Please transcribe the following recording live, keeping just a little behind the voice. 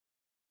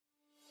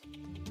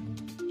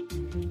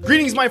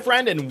Greetings, my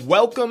friend, and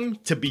welcome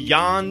to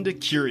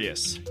Beyond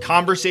Curious.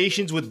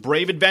 Conversations with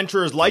brave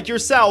adventurers like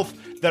yourself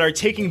that are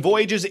taking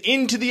voyages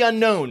into the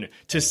unknown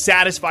to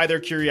satisfy their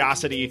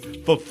curiosity,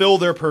 fulfill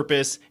their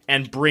purpose,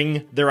 and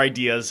bring their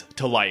ideas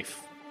to life.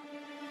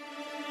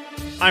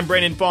 I'm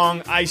Brandon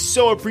Fong. I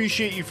so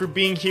appreciate you for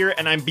being here,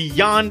 and I'm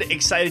beyond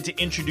excited to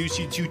introduce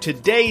you to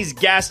today's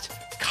guest,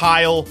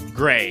 Kyle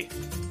Gray.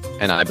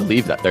 And I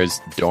believe that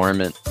there's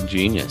dormant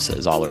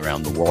geniuses all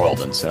around the world,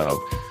 and so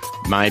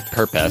my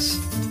purpose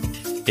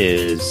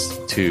is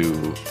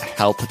to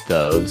help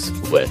those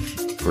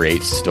with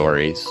great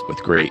stories, with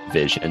great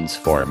visions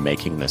for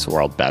making this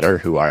world better,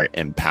 who are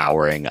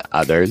empowering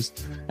others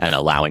and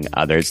allowing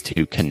others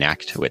to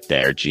connect with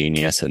their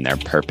genius and their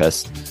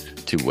purpose,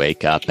 to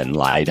wake up and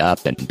light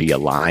up and be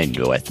aligned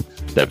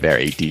with the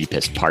very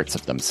deepest parts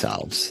of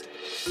themselves.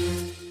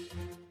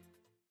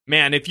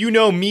 Man, if you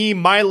know me,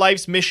 my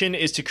life's mission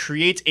is to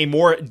create a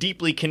more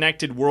deeply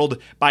connected world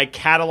by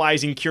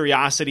catalyzing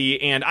curiosity,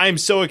 and I'm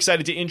so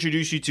excited to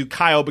introduce you to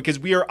Kyle because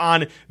we are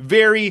on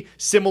very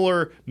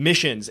similar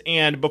missions.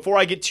 And before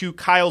I get to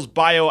Kyle's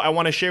bio, I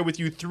want to share with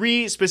you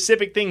 3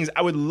 specific things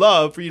I would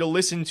love for you to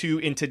listen to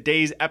in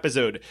today's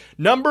episode.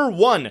 Number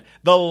 1,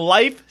 the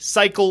life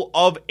cycle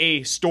of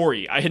a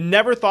story. I had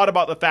never thought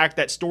about the fact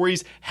that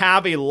stories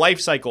have a life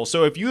cycle.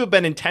 So if you have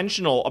been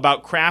intentional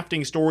about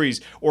crafting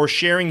stories or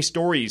sharing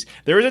stories,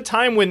 there is a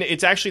time when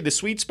it's actually the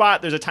sweet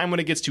spot. There's a time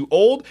when it gets too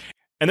old.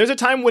 And there's a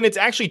time when it's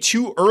actually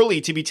too early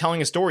to be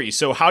telling a story.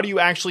 So how do you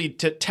actually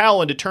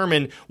tell and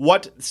determine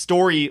what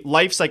story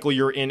life cycle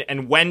you're in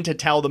and when to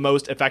tell the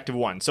most effective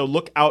one? So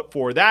look out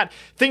for that.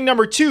 Thing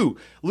number 2,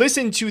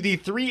 listen to the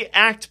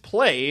 3-act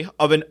play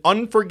of an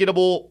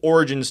unforgettable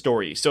origin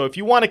story. So if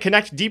you want to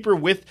connect deeper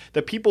with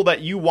the people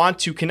that you want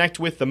to connect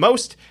with the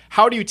most,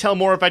 how do you tell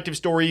more effective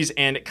stories?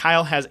 And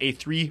Kyle has a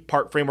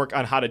 3-part framework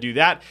on how to do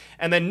that.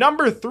 And then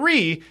number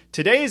 3,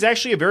 today is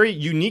actually a very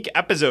unique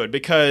episode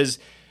because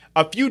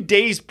a few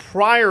days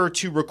prior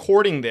to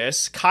recording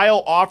this,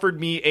 Kyle offered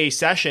me a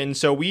session,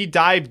 so we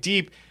dove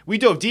deep,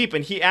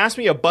 and he asked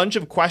me a bunch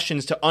of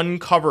questions to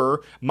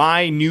uncover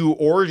my new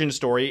origin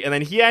story, and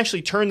then he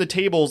actually turned the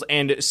tables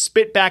and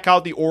spit back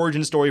out the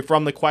origin story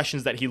from the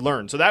questions that he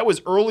learned. So that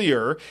was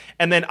earlier,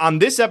 and then on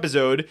this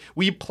episode,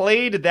 we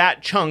played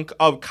that chunk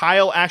of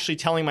Kyle actually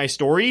telling my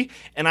story,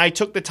 and I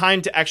took the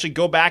time to actually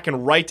go back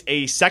and write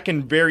a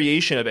second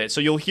variation of it. So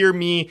you'll hear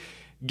me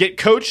get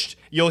coached,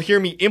 you'll hear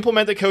me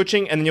implement the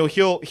coaching, and then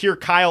you'll hear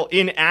Kyle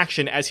in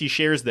action as he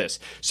shares this.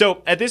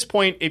 So at this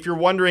point, if you're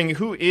wondering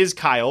who is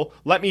Kyle,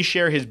 let me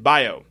share his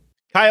bio.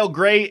 Kyle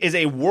Gray is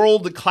a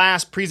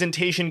world-class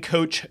presentation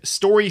coach,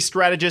 story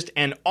strategist,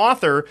 and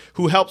author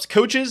who helps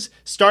coaches,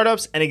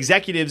 startups, and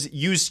executives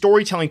use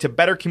storytelling to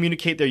better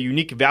communicate their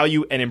unique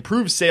value and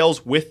improve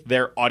sales with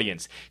their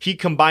audience. He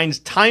combines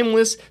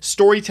timeless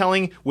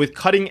storytelling with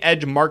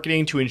cutting-edge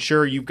marketing to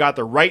ensure you've got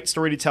the right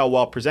story to tell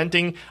while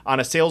presenting on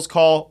a sales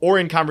call or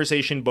in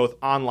conversation, both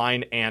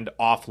online and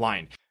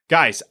offline.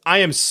 Guys, I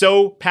am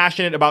so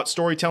passionate about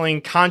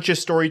storytelling.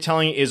 Conscious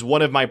storytelling is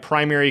one of my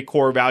primary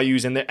core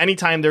values. And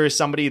anytime there is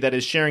somebody that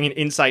is sharing an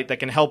insight that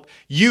can help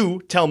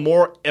you tell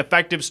more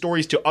effective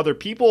stories to other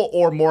people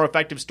or more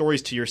effective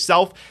stories to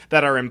yourself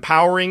that are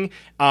empowering,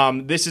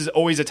 this is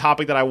always a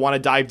topic that I want to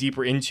dive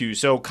deeper into.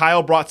 So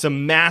Kyle brought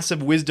some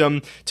massive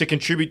wisdom to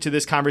contribute to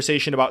this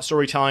conversation about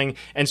storytelling,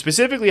 and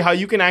specifically how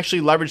you can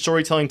actually leverage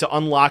storytelling to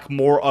unlock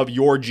more of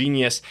your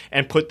genius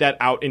and put that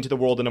out into the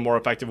world in a more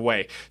effective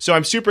way. So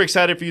I'm super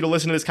excited for you to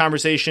listen to this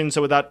conversation.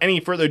 So without any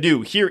further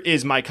ado, here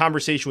is my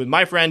conversation with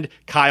my friend,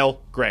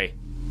 Kyle Gray.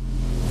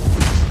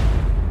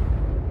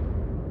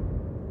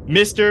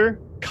 Mr.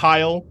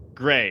 Kyle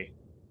Gray,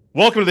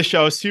 welcome to the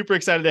show. Super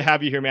excited to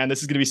have you here, man.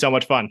 This is going to be so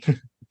much fun.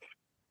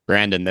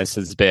 Brandon, this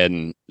has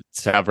been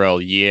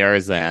several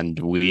years and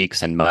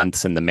weeks and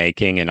months in the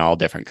making in all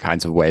different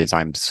kinds of ways.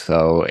 I'm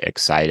so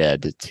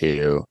excited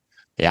to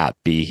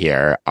be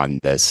here on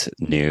this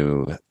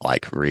new,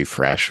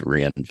 refresh,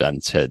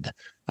 reinvented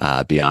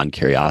Beyond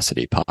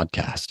Curiosity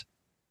podcast.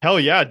 Hell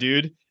yeah,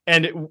 dude.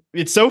 And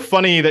it's so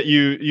funny that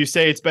you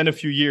say it's been a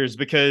few years,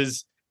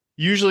 because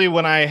usually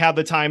when I have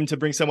the time to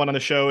bring someone on the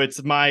show,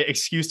 it's my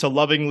excuse to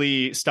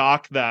lovingly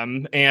stalk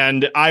them.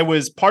 And I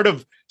was part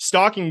of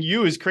stalking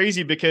you is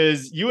crazy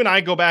because you and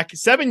I go back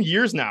 7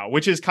 years now,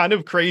 which is kind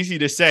of crazy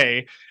to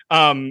say.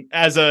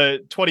 As a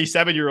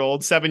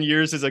 27-year-old, 7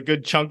 years is a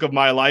good chunk of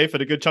my life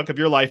and a good chunk of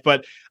your life.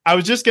 But I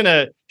was just going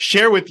to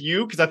share with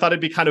you because I thought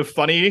it'd be kind of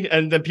funny.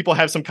 And then people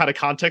have some kind of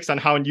context on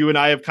how you and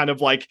I have kind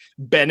of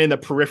been in the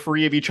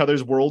periphery of each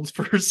other's worlds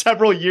for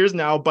several years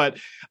now. But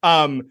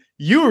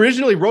you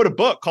originally wrote a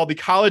book called The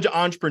College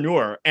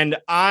Entrepreneur. And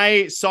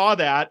I saw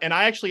that, and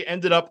I actually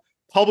ended up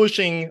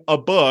publishing a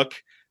book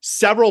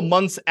several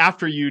months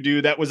after you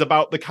do that was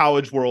about the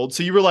college world.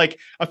 So you were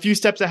a few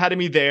steps ahead of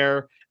me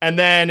there. And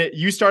then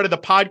you started the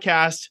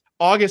podcast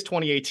August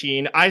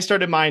 2018. I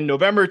started mine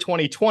November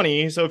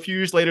 2020, so a few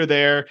years later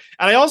there.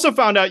 And I also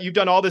found out you've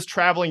done all this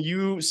traveling.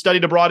 You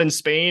studied abroad in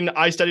Spain.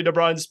 I studied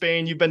abroad in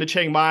Spain. You've been to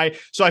Chiang Mai.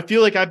 So I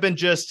feel like I've been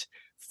just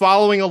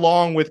following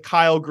along with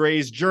Kyle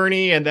Gray's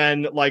journey. And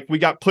then like we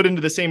got put into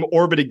the same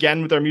orbit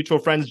again with our mutual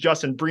friends,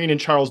 Justin Breen and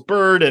Charles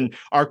Bird, and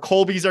our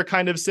Colbys are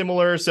kind of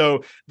similar.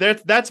 So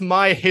that's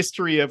my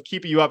history of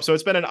keeping you up. So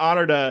it's been an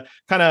honor to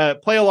kind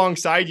of play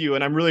alongside you.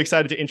 And I'm really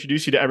excited to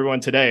introduce you to everyone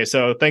today.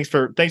 So thanks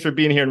for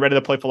being here and ready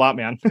to play full out,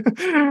 man.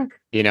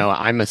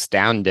 I'm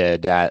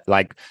astounded at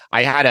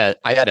I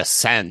had a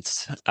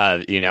sense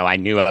of, I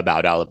knew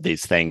about all of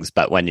these things,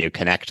 but when you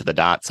connect the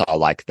dots all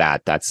like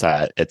that,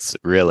 it's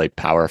really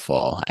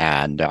powerful.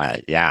 And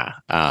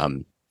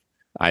I'm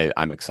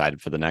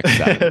excited for the next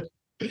step.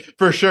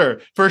 For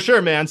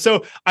sure, man.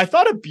 So I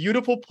thought a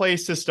beautiful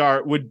place to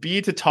start would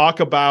be to talk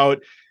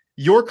about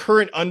your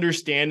current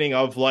understanding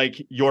of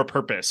like your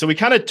purpose. So we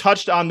kind of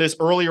touched on this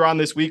earlier on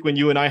this week when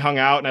you and I hung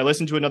out, and I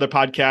listened to another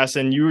podcast,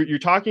 and you're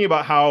talking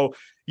about how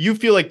you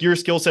feel like your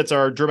skill sets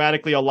are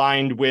dramatically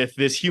aligned with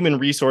this human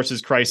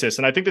resources crisis.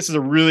 And I think this is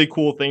a really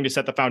cool thing to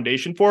set the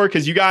foundation for,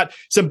 because you got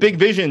some big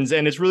visions,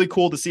 and it's really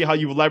cool to see how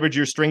you leverage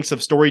your strengths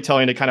of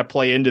storytelling to kind of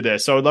play into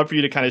this. So I'd love for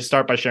you to kind of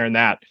start by sharing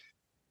that.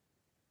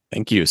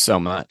 Thank you so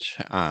much.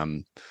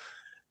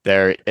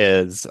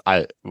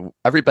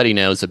 Everybody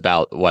knows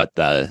about what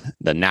the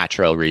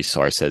natural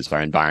resources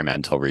or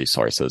environmental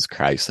resources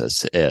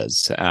crisis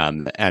is.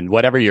 And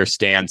whatever your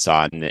stance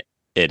on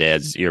it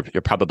is, you're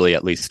probably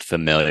at least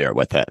familiar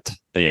with it,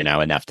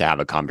 enough to have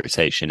a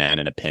conversation and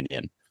an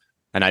opinion.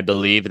 And I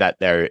believe that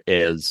there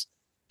is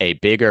a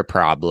bigger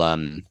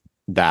problem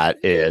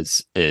that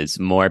is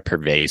more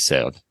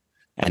pervasive,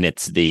 and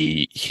it's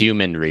the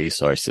human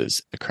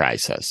resources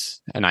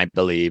crisis. And I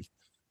believe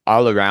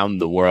all around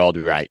the world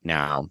right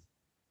now,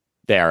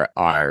 there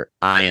are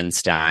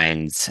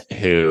Einsteins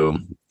who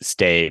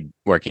stayed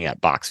working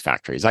at box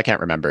factories. I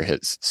can't remember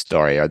his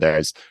story. Or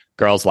there's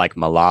girls like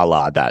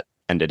Malala that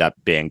ended up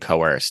being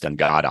coerced and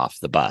got off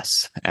the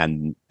bus.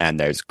 And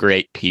there's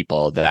great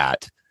people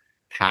that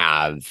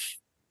have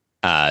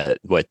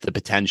with the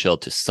potential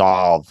to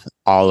solve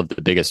all of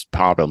the biggest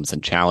problems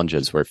and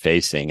challenges we're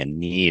facing and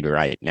need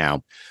right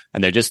now.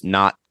 And they're just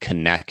not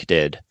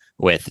connected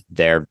with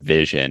their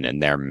vision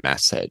and their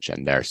message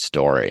and their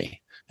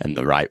story in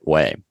the right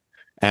way.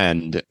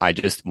 And I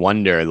just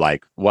wonder,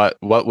 what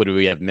would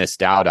we have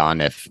missed out on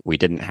if we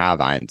didn't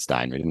have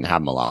Einstein, we didn't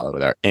have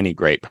Malala, or any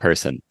great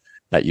person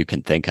that you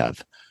can think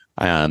of.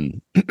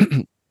 And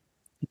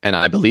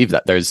I believe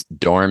that there's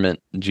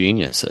dormant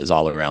geniuses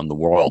all around the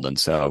world. And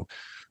so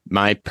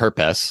my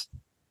purpose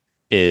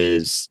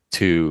is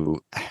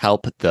to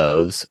help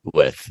those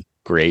with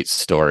great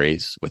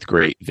stories, with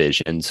great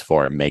visions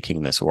for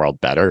making this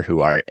world better, who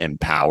are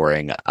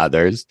empowering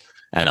others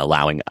and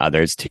allowing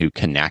others to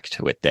connect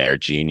with their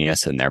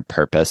genius and their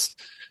purpose,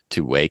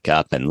 to wake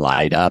up and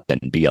light up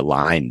and be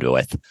aligned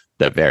with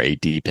the very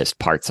deepest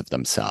parts of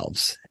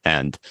themselves.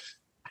 And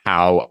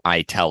how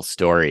I tell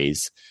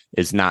stories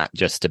is not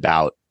just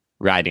about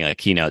writing a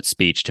keynote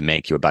speech to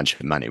make you a bunch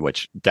of money,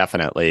 which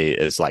definitely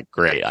is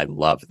great. I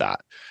love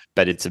that.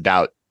 But it's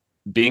about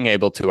being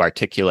able to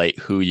articulate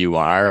who you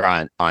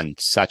are on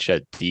such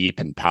a deep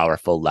and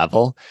powerful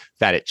level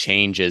that it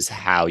changes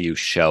how you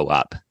show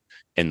up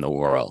in the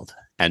world.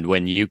 And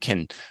when you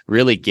can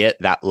really get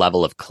that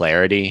level of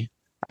clarity,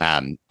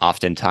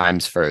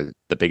 oftentimes for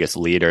the biggest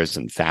leaders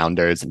and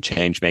founders and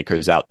change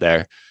makers out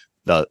there,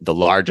 the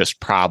largest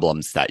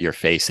problems that you're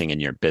facing in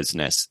your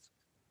business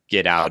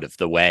get out of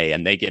the way,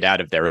 and they get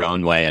out of their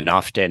own way and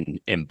often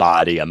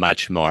embody a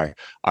much more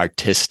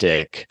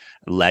artistic,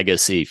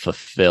 legacy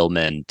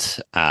fulfillment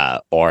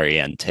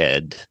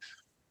oriented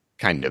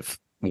kind of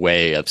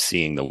way of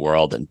seeing the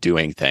world and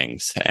doing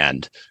things.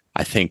 And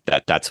I think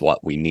that that's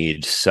what we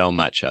need so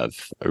much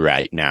of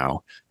right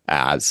now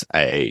as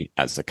a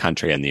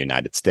country in the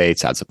United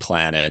States, as a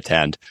planet,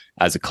 and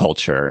as a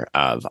culture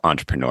of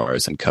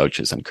entrepreneurs and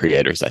coaches and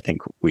creators. I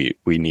think we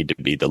need to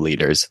be the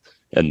leaders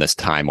in this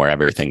time where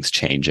everything's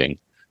changing,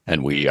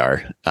 and we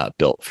are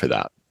built for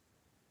that.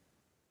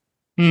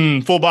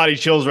 Full body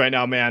chills right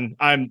now, man.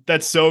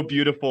 That's so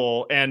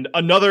beautiful. And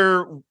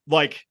another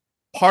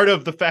part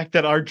of the fact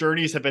that our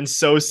journeys have been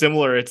so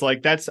similar, it's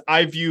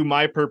I view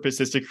my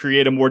purpose is to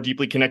create a more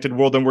deeply connected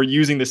world, and we're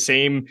using the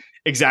same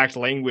exact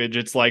language.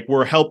 It's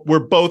we're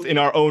both in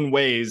our own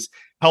ways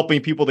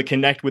helping people to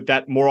connect with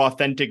that more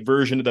authentic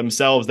version of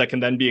themselves that can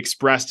then be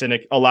expressed and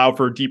allow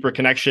for deeper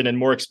connection and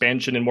more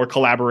expansion and more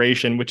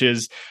collaboration, which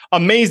is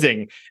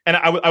amazing. And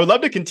I would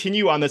love to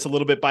continue on this a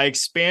little bit by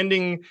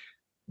expanding.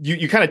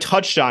 You kind of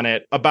touched on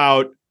it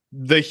about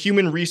the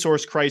human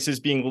resource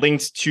crisis being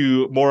linked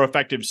to more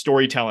effective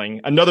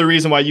storytelling. Another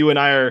reason why you and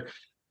I are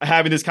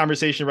having this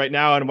conversation right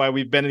now and why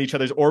we've been in each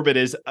other's orbit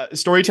is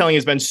storytelling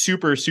has been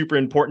super, super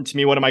important to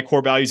me. One of my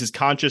core values is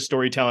conscious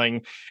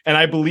storytelling. And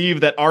I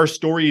believe that our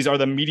stories are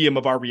the medium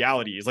of our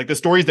realities. The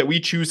stories that we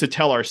choose to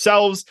tell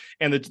ourselves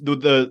and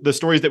the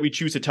stories that we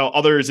choose to tell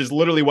others is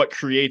literally what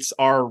creates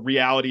our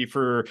reality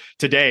for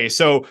today.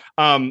 So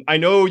I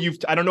know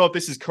I don't know if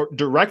this is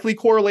directly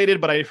correlated,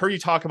 but I heard you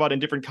talk about in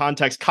different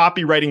contexts,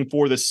 copywriting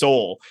for the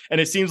soul.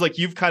 And it seems like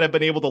you've kind of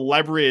been able to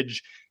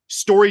leverage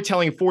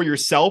storytelling for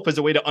yourself as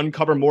a way to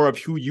uncover more of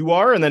who you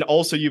are. And then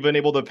also you've been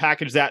able to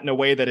package that in a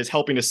way that is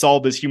helping to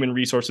solve this human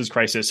resources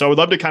crisis. So I would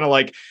love to kind of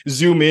like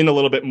zoom in a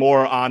little bit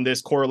more on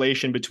this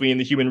correlation between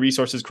the human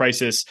resources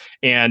crisis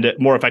and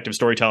more effective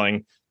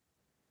storytelling.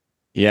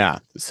 Yeah.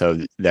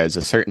 So there's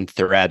a certain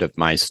thread of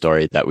my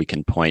story that we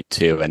can point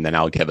to, and then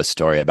I'll give a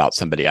story about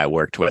somebody I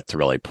worked with to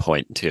really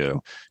point to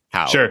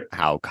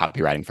how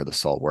copywriting for the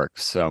soul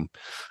works. So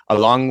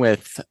along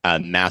with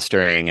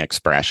mastering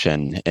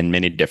expression in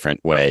many different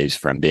ways,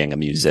 from being a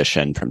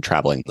musician, from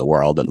traveling the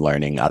world and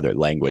learning other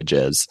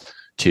languages,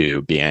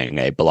 to being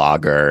a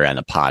blogger and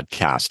a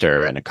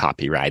podcaster and a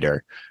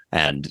copywriter,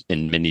 and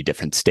in many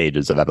different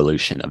stages of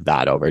evolution of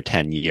that over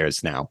 10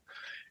 years now.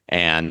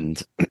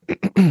 And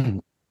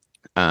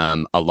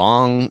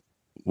along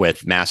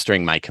with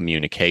mastering my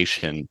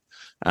communication,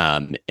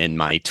 in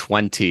my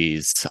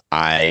 20s,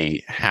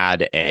 I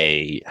had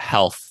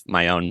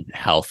my own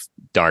health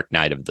dark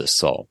night of the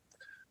soul.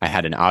 I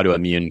had an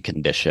autoimmune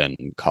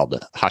condition called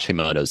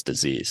Hashimoto's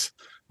disease,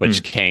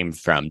 which came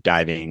from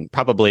diving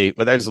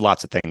there's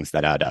lots of things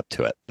that add up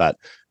to it, but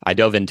I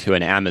dove into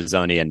an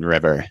Amazonian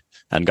river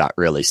and got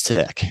really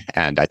sick.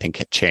 And I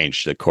think it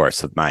changed the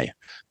course of my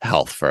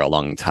health for a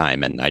long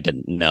time. And I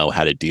didn't know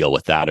how to deal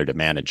with that or to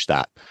manage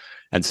that.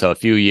 And so a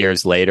few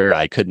years later,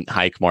 I couldn't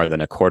hike more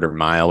than a quarter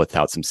mile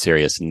without some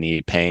serious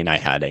knee pain. I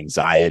had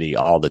anxiety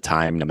all the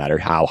time, no matter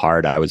how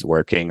hard I was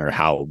working or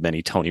how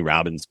many Tony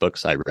Robbins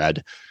books I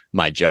read.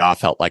 My jaw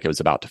felt like it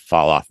was about to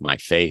fall off my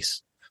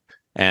face.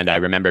 And I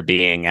remember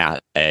being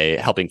at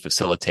helping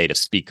facilitate a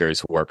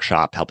speaker's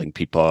workshop, helping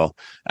people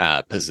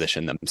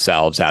position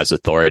themselves as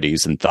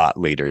authorities and thought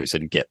leaders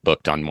and get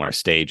booked on more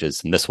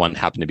stages. And this one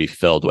happened to be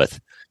filled with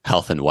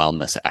health and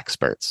wellness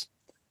experts.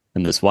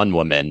 And this one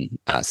woman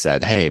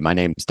said, "Hey, my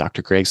name is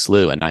Dr. Greg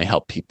Slew, and I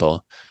help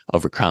people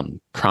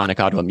overcome chronic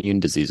autoimmune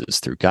diseases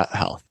through gut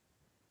health."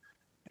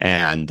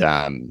 And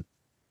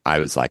I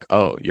was like,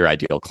 "Oh, your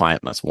ideal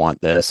client must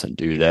want this and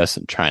do this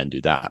and try and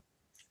do that."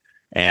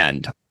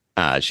 And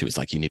she was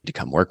like, "You need to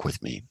come work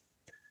with me."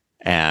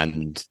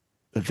 And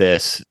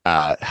this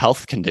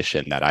health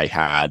condition that I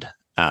had,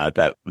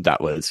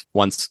 that was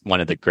once one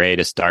of the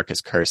greatest,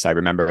 darkest curse. I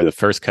remember the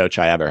first coach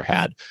I ever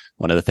had,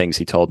 one of the things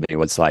he told me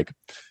was like,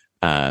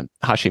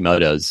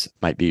 Hashimoto's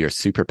might be your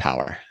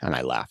superpower. And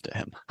I laughed at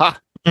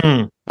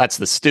him. That's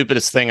the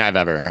stupidest thing I've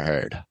ever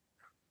heard.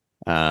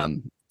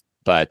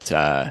 But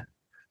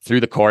through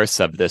the course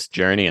of this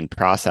journey and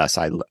process,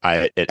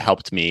 it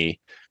helped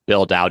me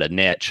build out a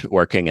niche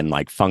working in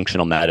like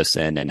functional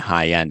medicine and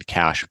high-end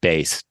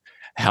cash-based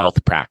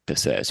health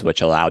practices,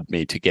 which allowed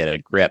me to get a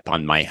grip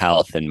on my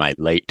health in my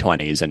late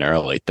 20s and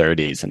early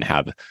 30s and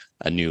have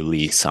a new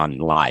lease on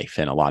life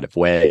in a lot of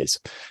ways.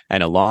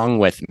 And along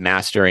with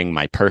mastering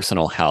my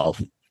personal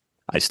health,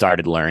 I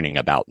started learning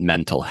about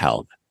mental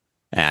health.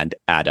 And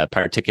at a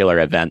particular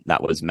event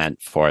that was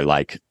meant for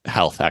like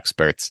health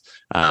experts,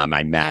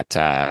 I met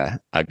a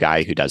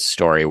guy who does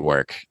story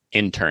work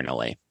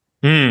internally.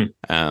 And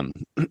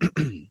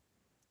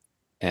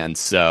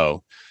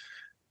so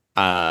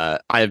I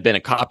have been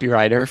a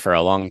copywriter for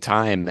a long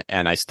time,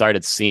 and I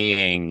started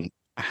seeing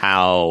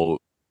how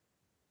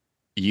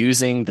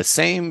using the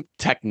same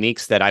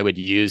techniques that I would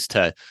use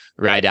to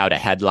write out a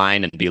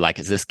headline and be like,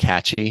 is this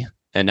catchy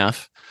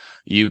enough?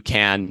 You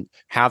can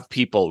have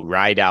people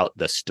write out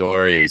the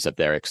stories of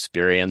their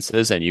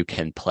experiences, and you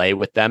can play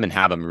with them and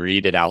have them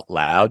read it out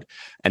loud.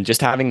 And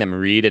just having them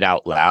read it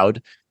out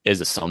loud is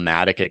a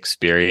somatic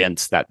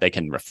experience that they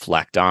can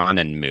reflect on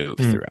and move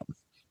through.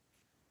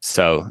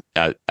 So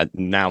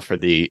now for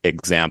the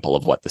example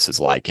of what this is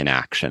like in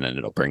action, and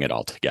it'll bring it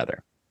all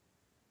together.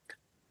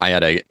 I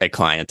had a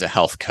client, a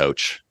health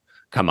coach,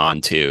 come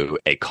on to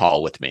a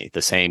call with me,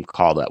 the same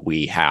call that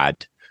we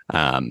had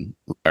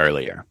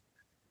earlier.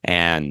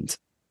 And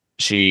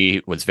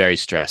she was very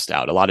stressed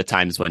out. A lot of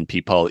times when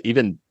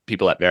even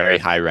people at very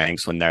high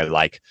ranks, when they're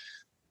like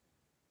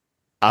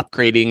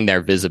upgrading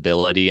their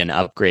visibility and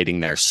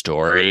upgrading their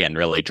story and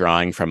really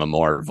drawing from a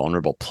more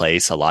vulnerable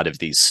place, a lot of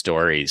these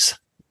stories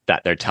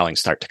that they're telling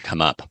start to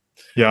come up.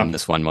 Yeah. And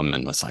this one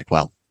woman was like,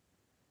 "Well,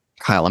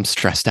 Kyle, I'm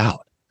stressed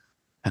out."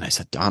 And I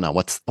said, "Donna,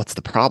 what's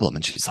the problem?"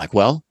 And she's like,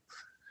 "Well,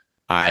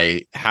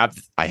 I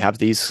have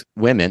these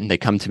women, they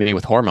come to me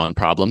with hormone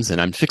problems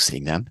and I'm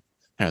fixing them."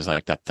 And I was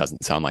like, "That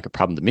doesn't sound like a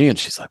problem to me." And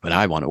she's like, "But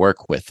I want to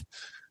work with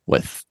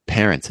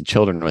parents and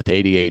children with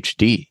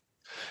ADHD.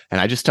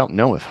 And I just don't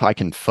know if I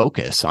can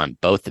focus on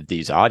both of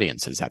these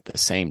audiences at the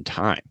same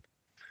time."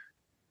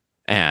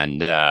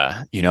 And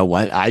you know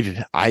what?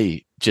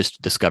 I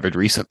just discovered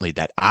recently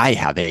that I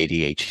have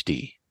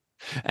ADHD.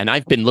 And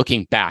I've been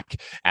looking back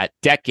at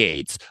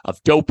decades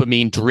of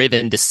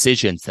dopamine-driven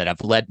decisions that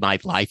have led my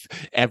life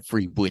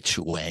every which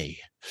way.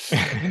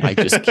 I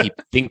just keep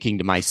thinking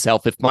to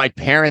myself, if my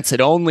parents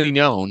had only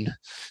known,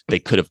 they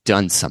could have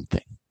done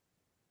something.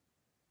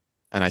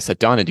 And I said,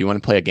 "Donna, do you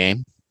want to play a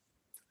game?"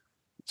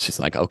 She's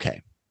like,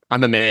 "Okay."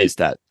 I'm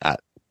amazed at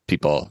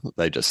people.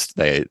 They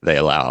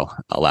allow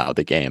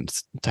the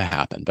games to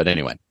happen. But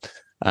anyway,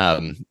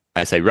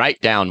 I say, write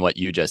down what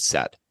you just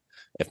said.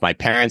 If my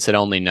parents had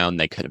only known,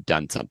 they could have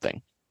done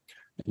something.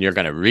 And you're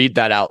going to read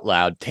that out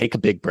loud, take a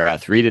big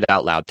breath, read it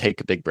out loud,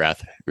 take a big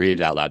breath, read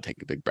it out loud,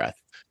 take a big breath.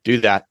 Do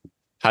that.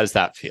 How does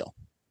that feel?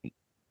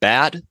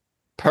 Bad?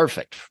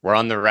 Perfect. We're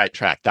on the right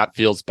track. That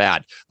feels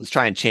bad. Let's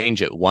try and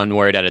change it one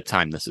word at a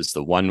time. This is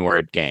the one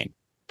word game.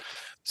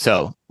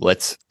 So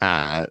let's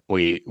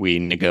we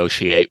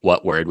negotiate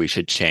what word we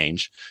should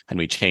change, and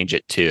we change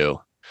it to,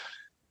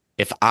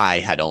 if I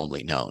had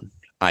only known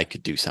I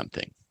could do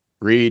something.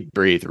 Read,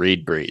 breathe,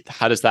 read, breathe.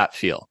 How does that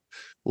feel?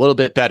 A little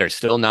bit better,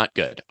 still not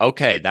good.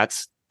 Okay,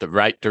 that's the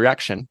right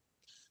direction.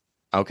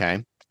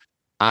 Okay.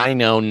 I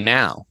know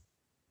now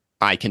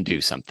I can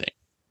do something.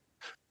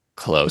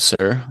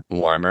 Closer,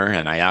 warmer.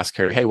 And I ask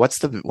her, hey,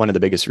 what's one of the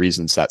biggest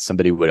reasons that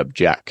somebody would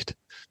object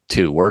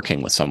to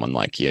working with someone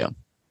like you?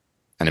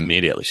 And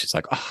immediately she's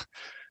like, oh,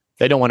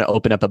 they don't want to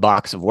open up a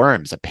box of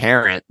worms. A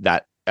parent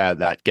that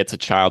gets a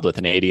child with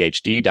an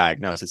ADHD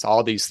diagnosis,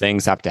 all these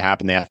things have to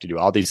happen. They have to do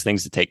all these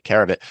things to take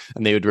care of it.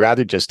 And they would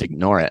rather just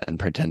ignore it and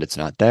pretend it's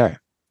not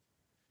there.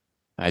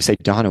 I say,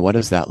 Donna, what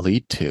does that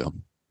lead to?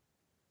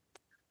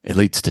 It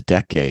leads to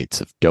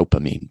decades of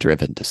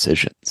dopamine-driven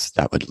decisions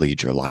that would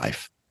lead your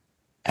life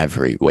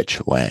every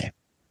which way.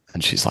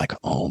 And she's like,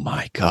 oh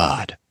my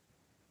God.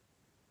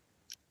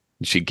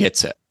 And she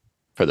gets it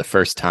for the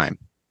first time.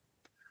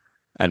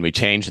 And we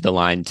change the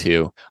line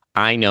to,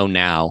 I know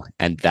now,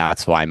 and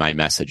that's why my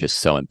message is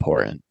so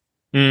important.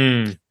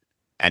 And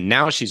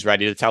now she's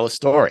ready to tell a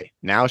story.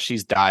 Now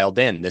she's dialed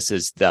in. This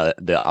is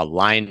the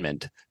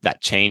alignment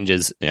that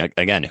changes,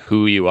 again,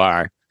 who you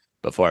are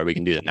before we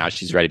can do that. Now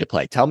she's ready to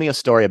play. Tell me a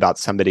story about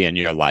somebody in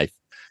your life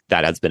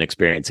that has been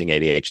experiencing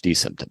ADHD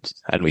symptoms.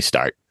 And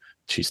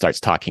she starts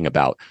talking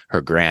about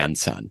her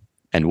grandson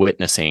and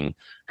witnessing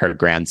her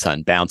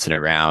grandson bouncing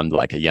around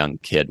like a young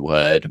kid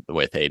would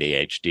with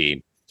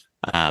ADHD.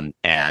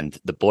 And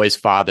the boy's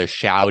father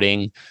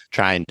shouting,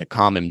 trying to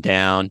calm him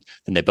down.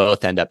 And they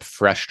both end up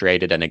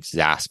frustrated and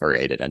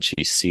exasperated. And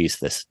she sees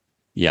this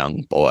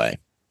young boy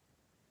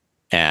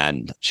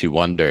and she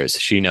wonders,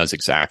 she knows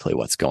exactly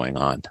what's going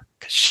on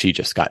because she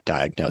just got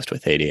diagnosed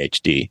with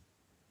ADHD.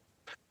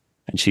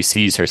 And she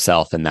sees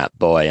herself in that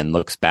boy and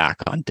looks back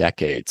on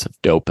decades of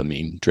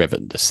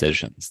dopamine-driven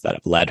decisions that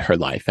have led her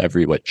life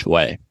every which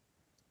way.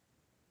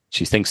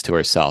 She thinks to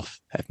herself,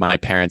 if my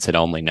parents had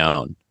only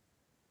known,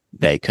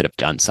 they could have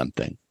done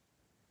something.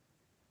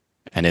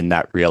 And in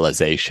that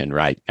realization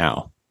right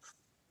now,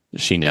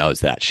 she knows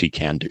that she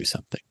can do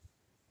something.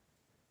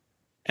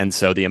 And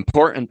so the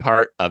important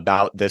part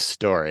about this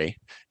story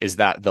is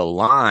that the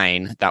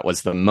line that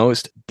was the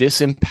most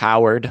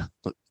disempowered,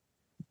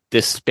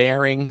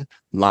 despairing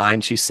line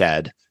she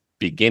said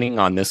beginning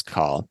on this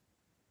call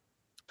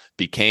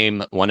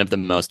became one of the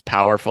most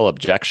powerful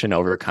objection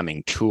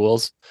overcoming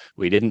tools.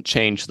 We didn't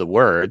change the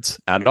words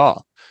at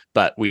all,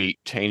 but we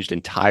changed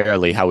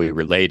entirely how we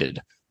related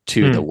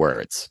to the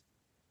words.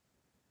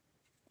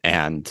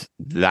 And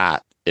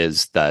that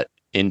is the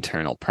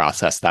internal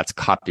process. That's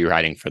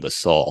copywriting for the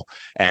soul.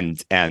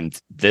 And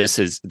this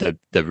is the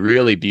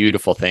really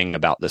beautiful thing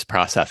about this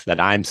process that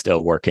I'm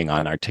still working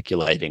on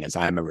articulating as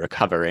I'm a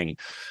recovering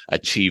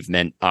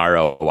achievement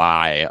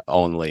ROI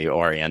only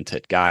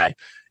oriented guy,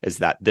 is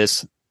that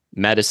this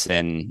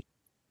medicine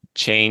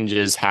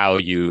changes how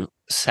you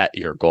set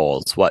your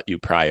goals, what you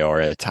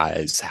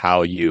prioritize,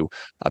 how you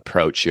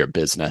approach your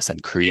business,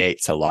 and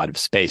creates a lot of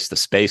space, the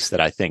space that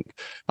I think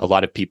a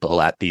lot of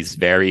people at these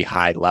very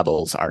high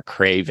levels are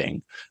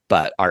craving,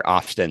 but are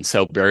often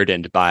so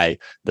burdened by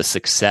the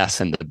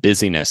success and the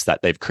busyness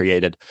that they've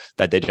created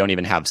that they don't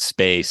even have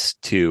space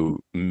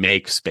to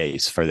make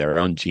space for their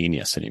own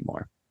genius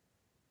anymore.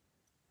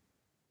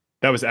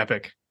 That was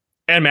epic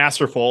and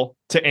masterful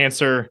to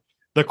answer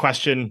the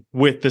question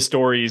with the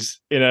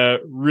stories in a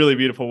really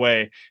beautiful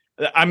way.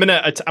 I'm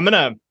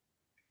gonna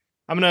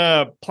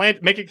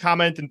make a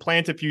comment and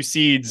plant a few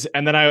seeds,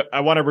 and then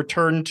I want to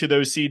return to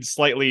those seeds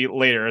slightly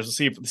later as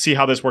we'll see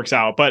how this works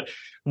out. But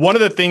one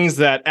of the things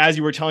that, as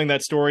you were telling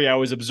that story, I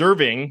was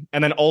observing,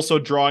 and then also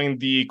drawing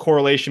the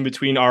correlation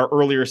between our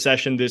earlier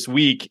session this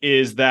week,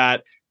 is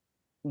that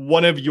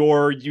one of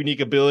your unique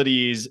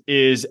abilities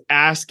is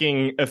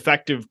asking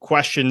effective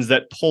questions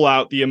that pull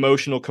out the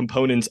emotional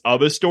components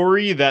of a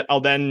story that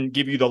I'll then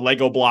give you the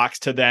Lego blocks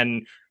to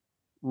then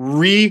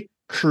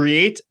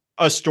recreate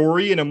a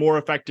story in a more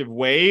effective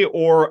way,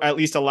 or at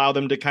least allow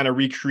them to kind of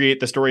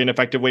recreate the story in an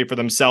effective way for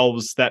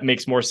themselves that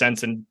makes more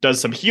sense and does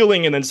some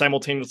healing and then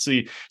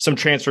simultaneously some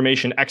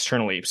transformation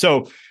externally.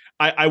 So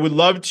I would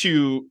love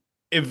to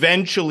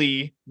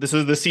eventually, this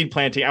is the seed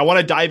planting, I want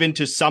to dive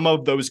into some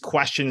of those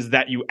questions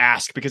that you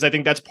ask, because I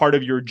think that's part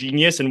of your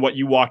genius, and what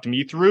you walked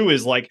me through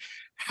is like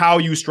how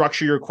you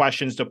structure your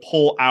questions to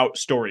pull out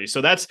stories. So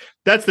that's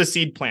the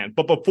seed plant.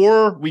 But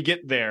before we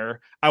get there,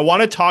 I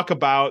want to talk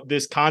about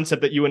this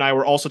concept that you and I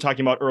were also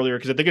talking about earlier,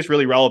 because I think it's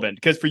really relevant.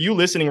 Because for you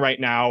listening right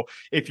now,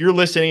 if you're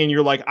listening and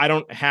you're like, I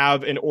don't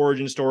have an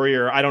origin story,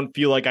 or I don't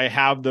feel like I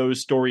have those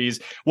stories,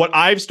 what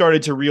I've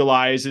started to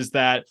realize is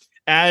that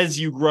as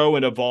you grow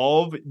and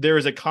evolve, there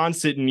is a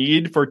constant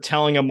need for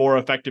telling a more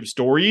effective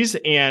stories,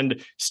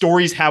 and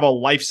stories have a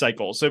life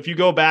cycle. So if you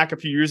go back a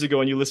few years ago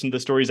and you listen to the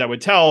stories I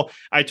would tell,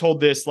 I told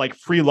this like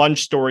free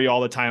lunch story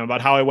all the time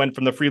about how I went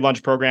from the free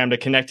lunch program to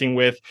connecting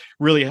with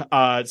really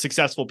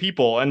successful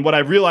people. And what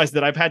I've realized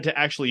that I've had to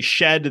actually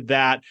shed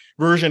that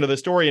version of the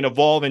story and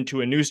evolve into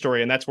a new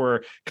story. And that's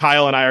where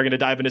Kyle and I are going to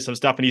dive into some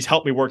stuff, and he's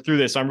helped me work through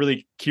this. So I'm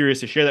really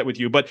curious to share that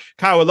with you. But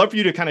Kyle, I'd love for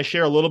you to kind of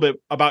share a little bit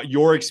about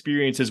your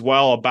experience as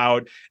well,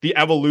 about the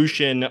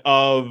evolution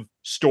of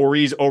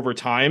stories over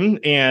time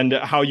and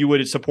how you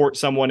would support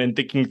someone in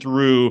thinking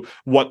through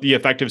what the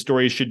effective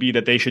stories should be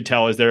that they should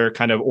tell as their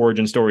kind of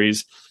origin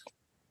stories.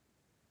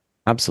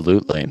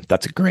 Absolutely.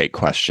 That's a great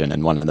question,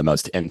 and one of the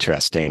most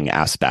interesting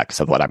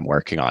aspects of what I'm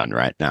working on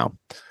right now.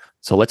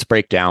 So let's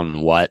break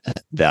down what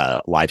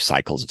the life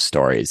cycles of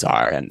stories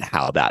are and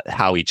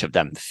how each of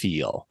them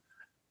feel.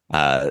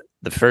 The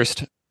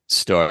first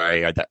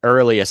story, or the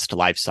earliest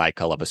life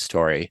cycle of a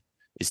story,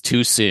 is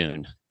too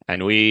soon.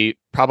 And we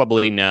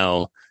probably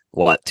know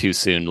what too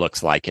soon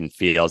looks like and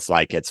feels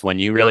like. It's when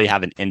you really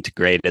haven't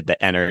integrated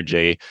the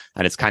energy,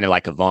 and it's kind of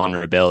like a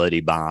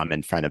vulnerability bomb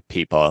in front of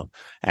people.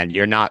 And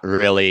you're not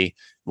really,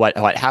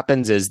 what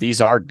happens is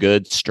these are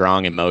good,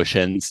 strong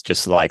emotions,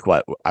 just like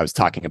what I was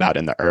talking about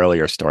in the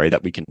earlier story,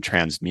 that we can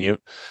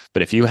transmute.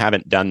 But if you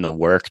haven't done the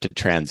work to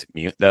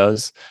transmute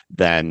those,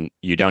 then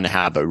you don't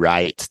have a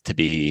right to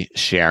be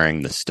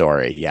sharing the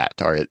story yet,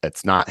 or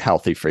it's not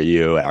healthy for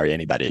you or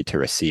anybody to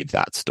receive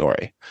that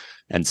story.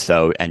 And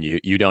so, and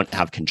you don't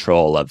have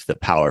control of the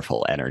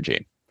powerful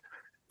energy.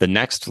 The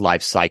next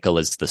life cycle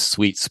is the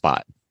sweet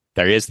spot.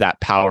 There is that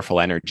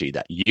powerful energy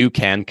that you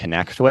can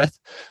connect with,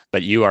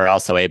 but you are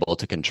also able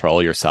to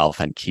control yourself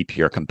and keep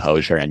your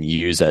composure and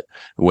use it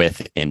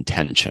with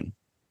intention.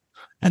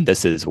 And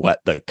this is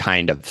what the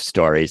kind of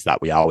stories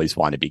that we always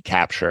want to be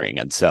capturing.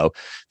 And so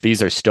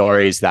these are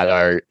stories that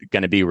are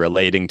going to be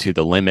relating to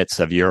the limits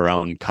of your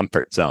own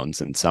comfort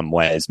zones in some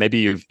ways. Maybe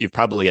you've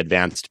probably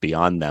advanced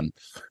beyond them,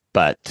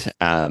 but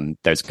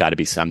there's got to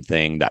be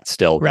something that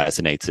still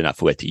resonates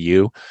enough with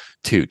you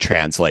to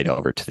translate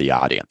over to the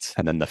audience.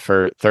 And then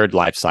the third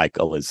life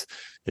cycle is,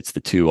 it's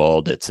the too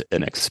old, it's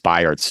an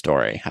expired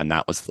story. And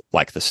that was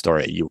like the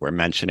story you were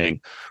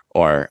mentioning.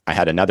 Or I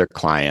had another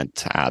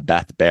client,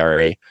 Beth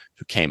Barry,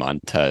 who came on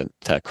to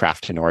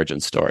craft an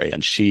origin story.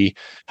 And she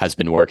has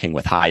been working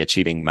with high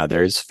achieving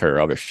mothers for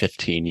over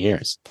 15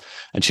 years.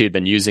 And she had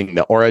been using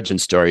the origin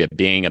story of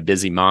being a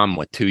busy mom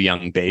with 2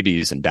 young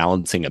babies and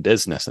balancing a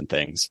business and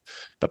things.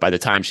 But by the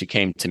time she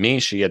came to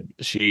me,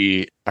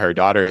 her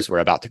daughters were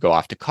about to go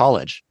off to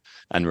college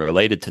and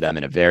related to them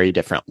in a very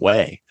different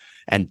way,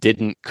 and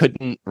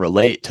couldn't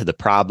relate to the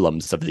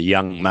problems of the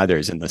young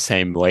mothers in the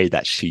same way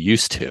that she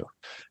used to,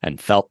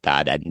 and felt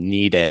that and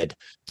needed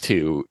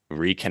to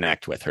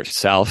reconnect with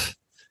herself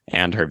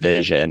and her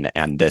vision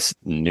and this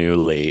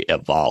newly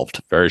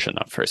evolved version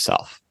of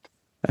herself.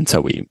 And so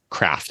we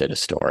crafted a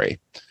story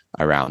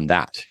around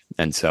that.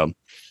 And so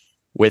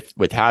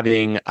with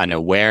having an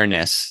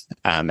awareness,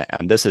 and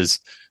this is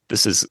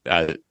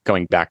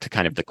going back to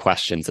kind of the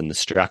questions and the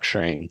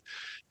structuring,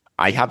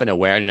 I have an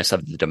awareness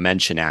of the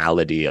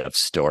dimensionality of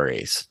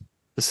stories.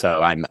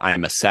 So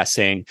I'm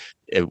assessing,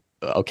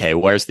 okay,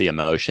 where's the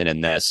emotion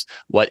in this?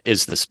 What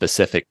is the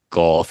specific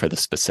goal for the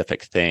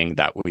specific thing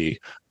that we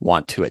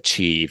want to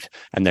achieve?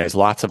 And there's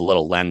lots of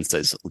little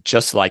lenses,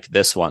 just like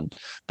this one,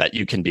 that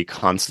you can be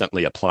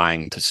constantly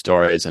applying to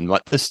stories. And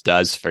what this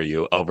does for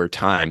you over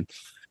time,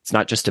 it's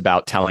not just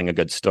about telling a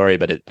good story,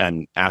 but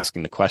and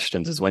asking the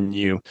questions, is when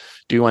you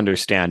do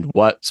understand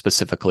what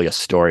specifically a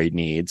story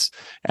needs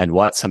and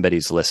what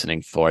somebody's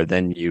listening for,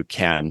 then you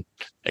can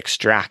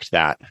extract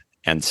that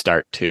and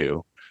start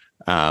to,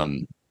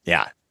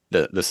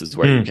 this is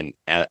where you can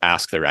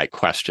ask the right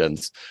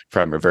questions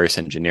from reverse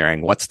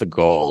engineering. What's the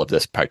goal of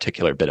this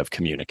particular bit of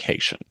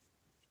communication?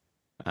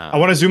 I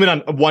want to zoom in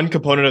on one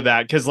component of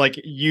that, because I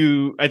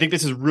think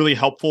this is really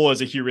helpful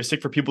as a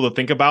heuristic for people to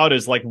think about,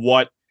 is like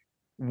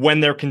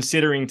when they're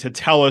considering to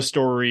tell a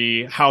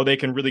story, how they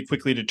can really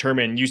quickly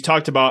determine. You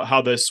talked about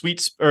how the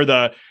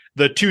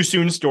the too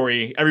soon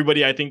story,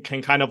 everybody I think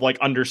can kind of like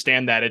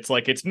understand that. It's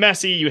like, it's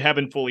messy, you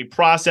haven't fully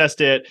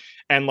processed it.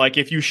 And like,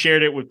 if you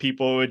shared it with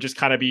people, it would just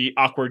kind of be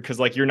awkward because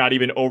like you're not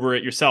even over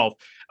it yourself.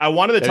 I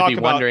wanted to talk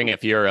about wondering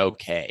if you're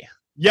okay.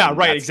 Yeah, and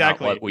right, that's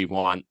exactly. not what we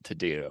want to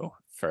do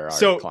for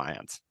our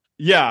clients.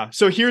 Yeah.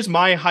 So here's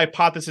my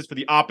hypothesis for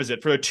the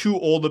opposite, for the too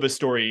old of a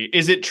story.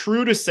 Is it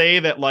true to say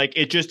that like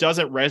it just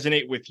doesn't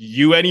resonate with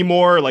you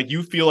anymore? Like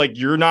you feel like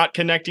you're not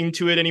connecting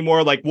to it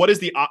anymore? Like what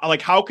is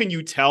how can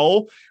you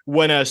tell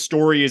when a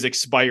story is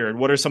expired?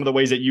 What are some of the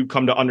ways that you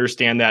come to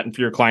understand that, and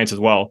for your clients as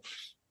well?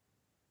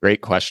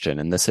 Great question.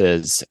 And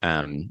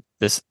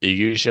this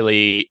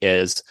usually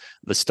is,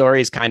 the story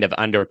is kind of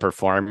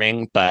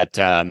underperforming, but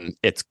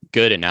it's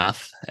good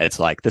enough. It's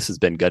like, this has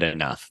been good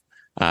enough.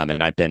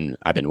 And I've been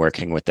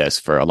working with this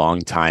for a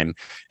long time,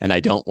 and I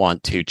don't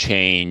want to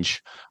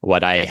change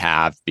what I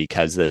have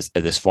because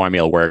this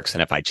formula works.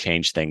 And if I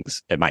change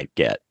things, it might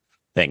get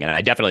thing. And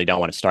I definitely don't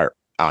want to start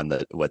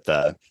with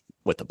the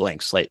with a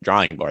blank slate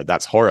drawing board.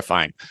 That's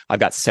horrifying. I've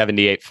got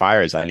 78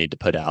 fires I need to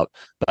put out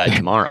by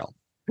tomorrow.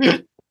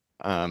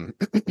 um,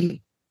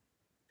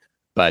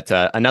 But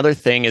another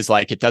thing is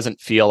like it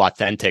doesn't feel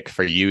authentic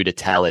for you to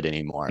tell it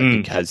anymore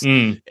because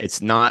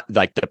it's not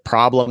like the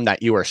problem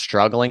that you are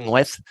struggling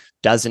with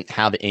doesn't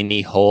have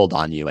any hold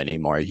on you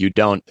anymore. You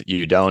don't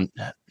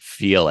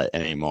feel it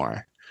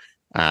anymore.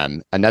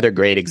 Another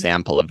great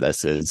example of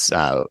this is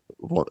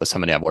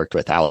somebody I've worked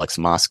with, Alex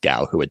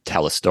Moscow, who would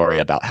tell a story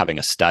about having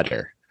a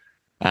stutter.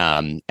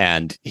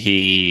 And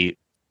he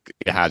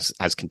has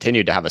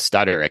continued to have a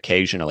stutter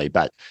occasionally,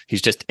 but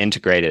he's just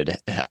integrated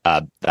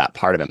that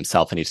part of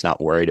himself, and he's not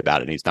worried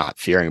about it, and he's not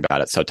fearing about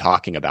it. So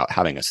talking about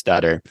having a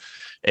stutter,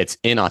 it's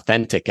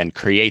inauthentic and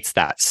creates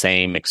that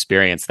same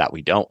experience that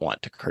we don't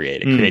want to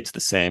create. It creates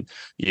the same,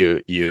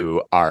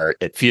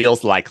 it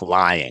feels like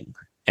lying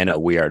in a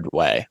weird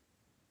way,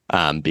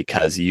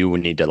 because you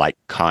need to like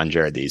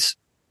conjure these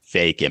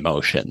fake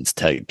emotions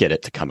to get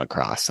it to come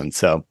across. And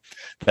so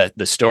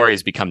the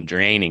stories become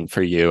draining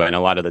for you. And a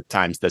lot of the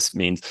times this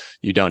means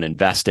you don't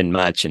invest in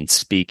much in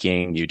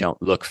speaking. You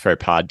don't look for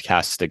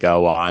podcasts to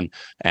go on,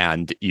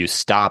 and you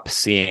stop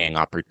seeing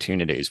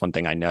opportunities. One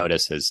thing I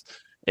notice is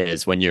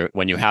when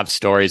you have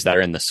stories that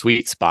are in the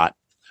sweet spot,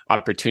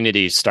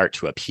 opportunities start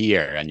to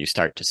appear and you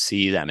start to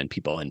see them, and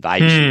people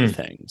invite you to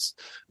things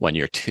when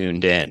you're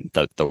tuned in.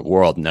 The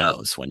world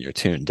knows when you're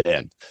tuned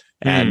in.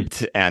 And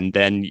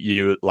then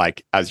you,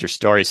 like, as your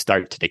stories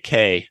start to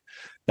decay,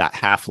 that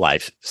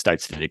half-life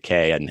starts to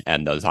decay,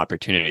 and those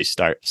opportunities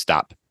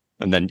stop.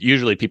 And then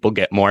usually people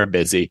get more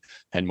busy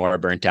and more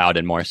burnt out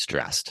and more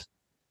stressed.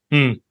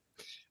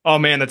 Oh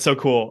man, that's so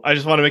cool. I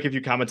just want to make a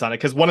few comments on it,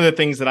 because one of the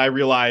things that I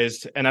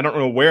realized, and I don't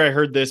know where I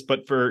heard this,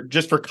 but for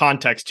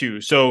context too.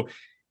 So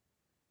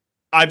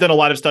I've done a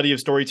lot of study of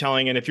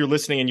storytelling, and if you're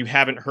listening and you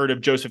haven't heard of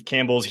Joseph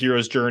Campbell's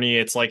hero's journey,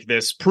 it's like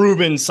this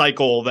proven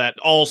cycle that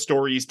all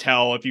stories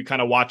tell. If you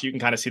kind of watch, you can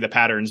kind of see the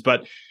patterns.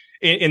 But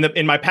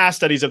in my past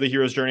studies of the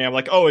hero's journey, I'm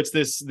like, oh, it's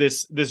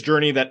this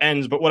journey that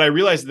ends. But what I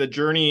realized, the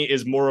journey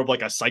is more of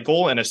like a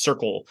cycle and a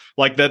circle.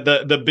 Like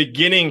the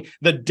beginning,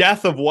 the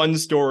death of one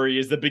story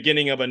is the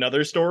beginning of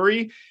another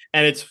story,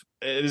 and it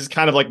is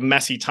kind of like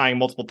messy tying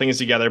multiple things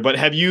together. But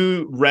have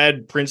you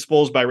read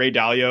Principles by Ray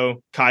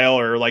Dalio, Kyle,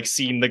 or like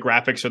seen the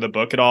graphics or the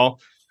book at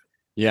all?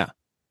 Yeah.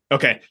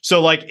 Okay.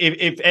 So like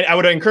if I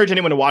would encourage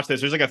anyone to watch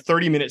this, there's like a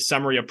 30-minute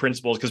summary of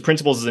Principles, because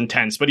Principles is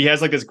intense, but he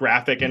has like this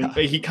graphic, and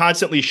he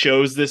constantly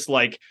shows this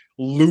like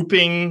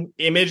looping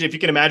image. If you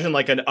can imagine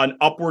like an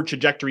upward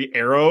trajectory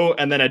arrow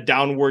and then a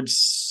downward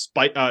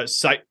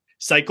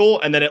cycle,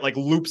 and then it like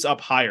loops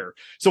up higher.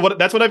 So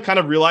that's what I've kind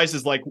of realized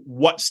is like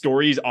what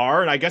stories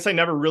are. And I guess I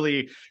never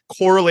really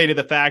correlated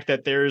the fact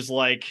that there is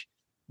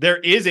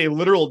a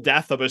literal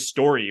death of a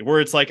story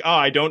where it's like, oh,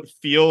 I don't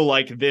feel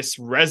like this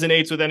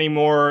resonates with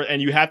anymore.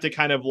 And you have to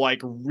kind of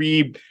like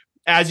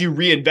as you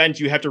reinvent,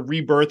 you have to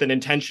rebirth and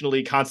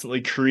intentionally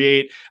constantly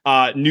create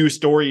new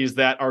stories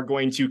that are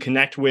going to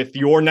connect with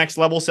your next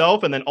level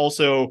self. And then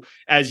also,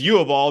 as you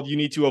evolve, you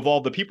need to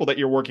evolve the people that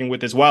you're working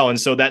with as well.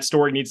 And so that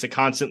story needs to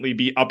constantly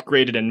be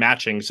upgraded and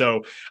matching.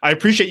 So I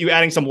appreciate you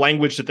adding some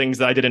language to things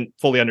that I didn't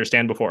fully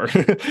understand before.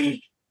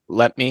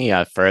 Let me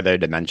further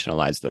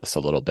dimensionalize this a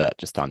little bit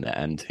just on the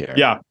end here.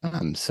 Yeah.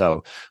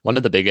 So one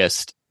of the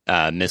biggest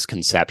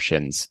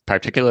misconceptions,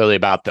 particularly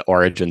about the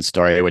origin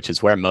story, which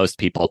is where most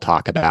people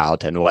talk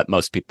about and what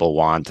most people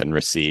want and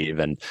receive,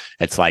 and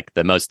it's like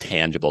the most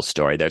tangible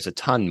story. There's a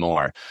ton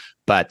more,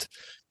 but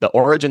the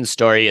origin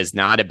story is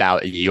not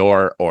about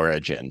your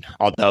origin,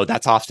 although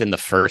that's often the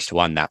first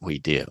one that we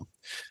do.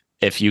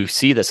 If you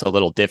see this a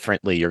little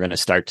differently, you're going to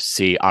start to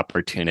see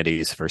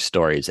opportunities for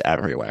stories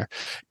everywhere.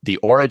 The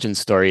origin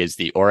story is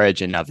the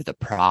origin of the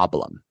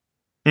problem,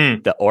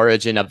 the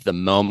origin of the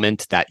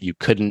moment that you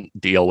couldn't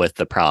deal with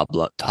the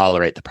problem,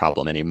 tolerate the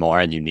problem anymore,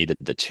 and you needed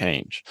the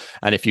change.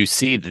 And if you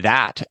see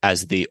that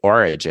as the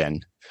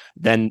origin,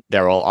 then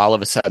there will all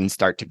of a sudden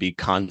start to be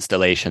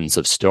constellations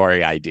of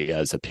story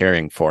ideas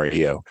appearing for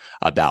you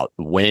about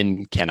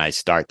when can I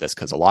start this?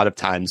 Because a lot of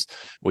times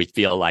we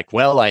feel like,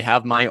 well, I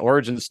have my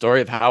origin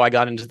story of how I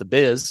got into the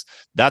biz.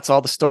 That's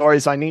all the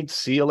stories I need.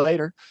 See you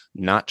later.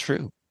 Not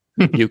true.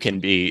 You can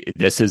be,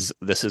 this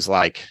is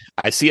like,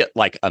 I see it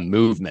like a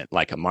movement,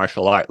 like a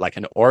martial art, like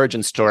an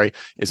origin story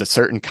is a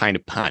certain kind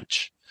of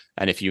punch.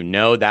 And if you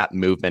know that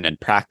movement and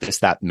practice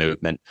that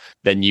movement,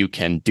 then you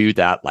can do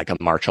that like a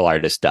martial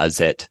artist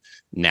does it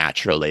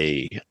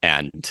naturally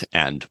and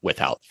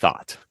without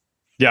thought.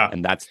 Yeah.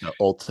 And that's the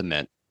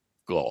ultimate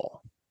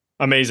goal.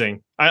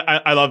 Amazing.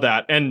 I love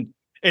that. And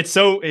this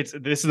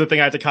is the thing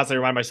I have to constantly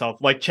remind myself,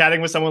 like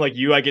chatting with someone like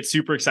you, I get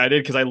super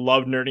excited because I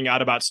love nerding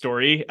out about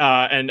story.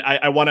 And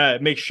I want to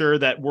make sure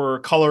that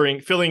we're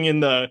filling in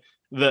the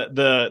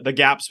the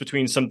gaps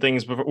between some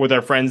things with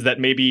our friends that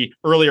maybe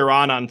earlier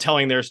on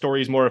telling their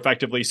stories more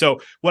effectively. So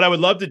what I would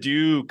love to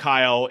do,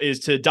 Kyle, is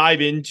to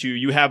dive into,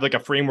 you have like a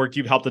framework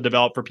you've helped to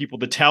develop for people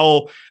to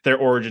tell their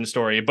origin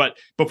story. But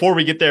before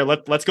we get there,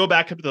 let's go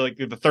back to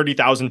the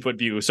 30,000 foot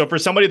view. So for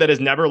somebody that has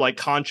never like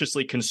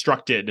consciously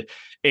constructed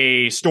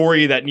a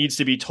story that needs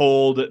to be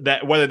told,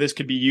 that whether this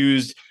could be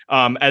used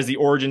as the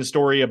origin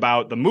story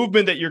about the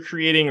movement that you're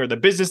creating or the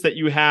business that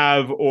you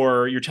have,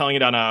 or you're telling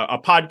it on a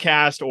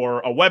podcast or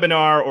a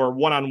webinar or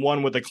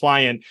one-on-one with a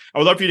client, I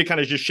would love for you to kind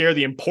of just share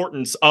the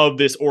importance of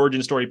this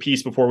origin story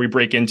piece before we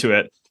break into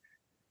it.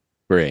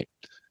 Great.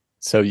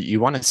 So you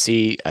want to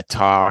see a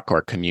talk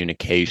or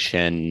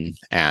communication,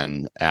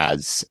 and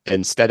as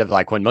instead of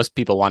like when most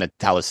people want to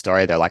tell a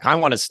story, they're like, I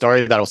want a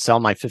story that'll sell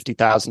my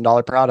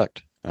 $50,000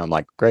 product. And I'm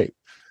like, great.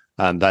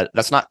 But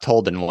that's not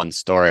told in one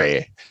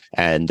story,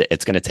 and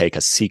it's going to take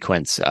a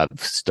sequence of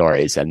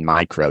stories and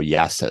micro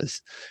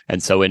yeses.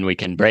 And so when we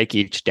can break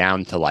each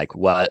down to like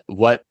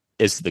what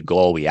is the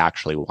goal we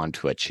actually want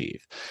to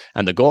achieve.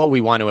 And the goal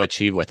we want to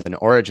achieve with an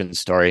origin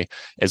story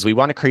is we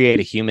want to create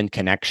a human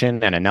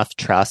connection and enough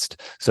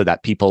trust so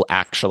that people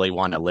actually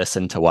want to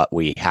listen to what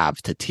we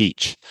have to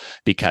teach.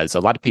 Because a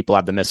lot of people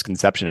have the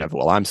misconception of,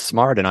 well, I'm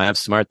smart and I have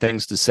smart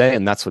things to say,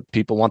 and that's what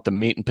people want, the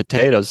meat and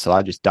potatoes. So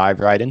I just dive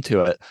right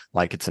into it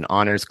like it's an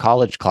honors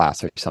college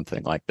class or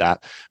something like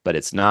that. But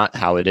it's not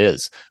how it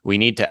is. We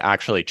need to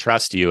actually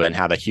trust you and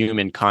have a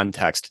human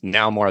context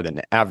now more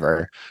than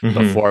ever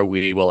before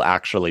we will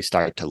actually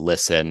start to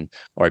listen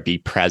or be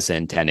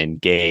present and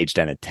engaged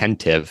and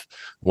attentive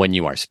when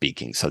you are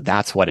speaking. So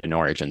that's what an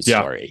origin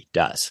story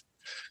does.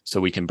 So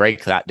we can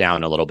break that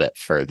down a little bit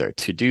further.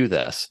 To do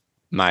this,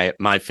 my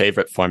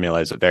favorite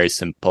formula is a very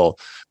simple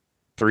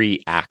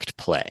 3-act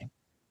play.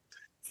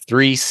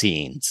 3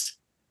 scenes,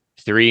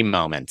 3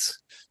 moments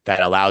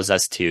that allows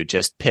us to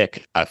just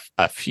pick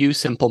a few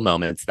simple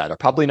moments that are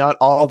probably not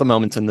all the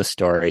moments in the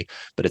story,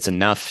 but it's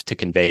enough to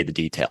convey the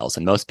details.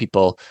 And most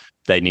people,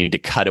 they need to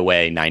cut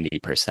away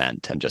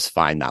 90% and just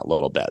find that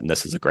little bit. And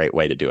this is a great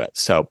way to do it.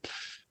 So,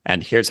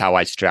 and here's how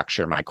I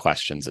structure my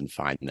questions and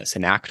find this.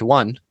 In Act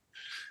 1,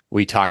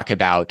 we talk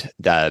about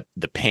the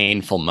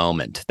painful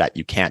moment that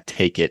you can't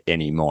take it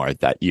anymore,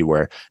 that you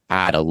were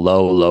at a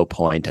low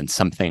point and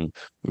something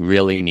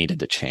really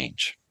needed to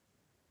change.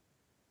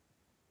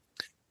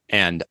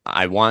 And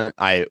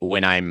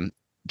when I'm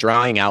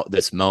drawing out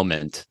this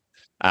moment,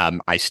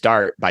 I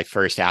start by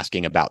first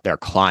asking about their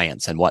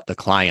clients and what the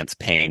client's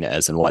pain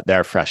is and what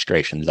their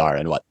frustrations are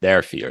and what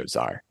their fears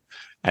are.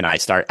 And I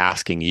start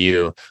asking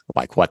you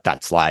like what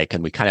that's like,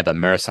 and we kind of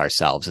immerse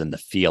ourselves in the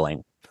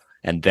feeling.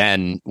 And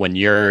then when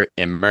you're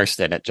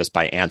immersed in it just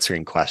by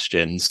answering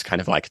questions,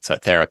 kind of like it's a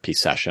therapy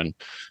session,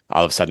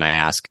 all of a sudden I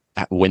ask,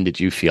 when did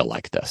you feel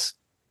like this?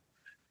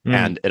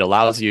 And it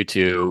allows you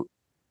to,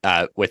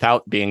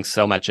 without being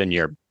so much in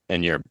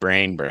your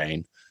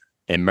brain,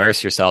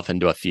 immerse yourself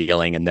into a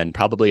feeling, and then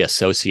probably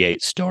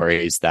associate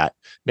stories that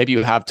maybe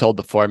you have told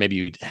before, maybe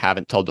you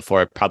haven't told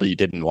before, probably you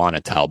didn't want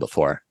to tell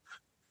before,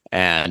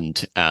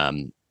 and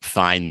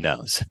find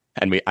those.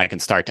 And I can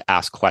start to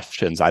ask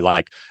questions. I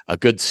like a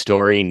good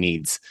story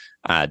needs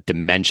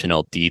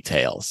dimensional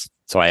details.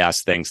 So I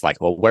ask things like,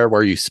 well, where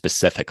were you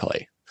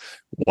specifically?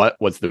 What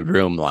was the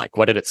room like?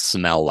 What did it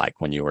smell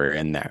like when you were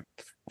in there?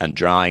 And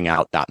drawing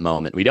out that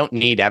moment. We don't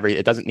need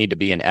it doesn't need to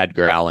be an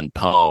Edgar Allan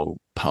Poe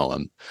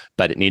poem,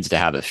 but it needs to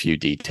have a few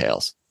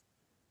details.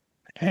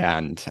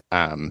 And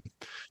then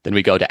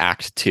we go to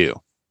Act 2.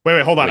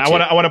 Wait, hold on. I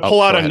want to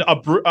pull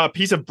out a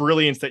piece of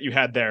brilliance that you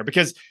had there,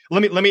 because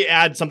let me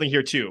add something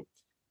here too.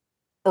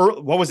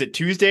 What was it,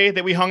 Tuesday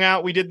that we hung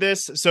out? We did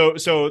this. So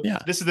yeah.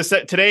 This is the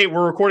set today.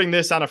 We're recording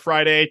this on a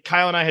Friday.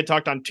 Kyle and I had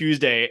talked on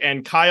Tuesday,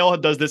 and Kyle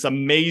does this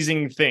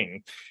amazing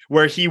thing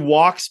where he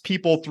walks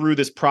people through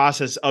this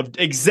process of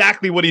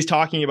exactly what he's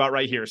talking about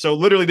right here. So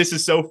literally this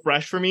is so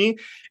fresh for me.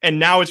 And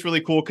now it's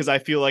really cool because I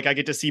feel like I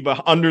get to see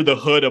under the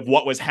hood of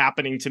what was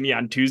happening to me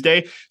on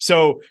Tuesday.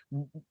 So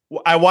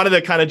I wanted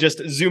to kind of just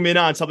zoom in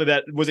on something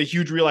that was a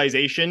huge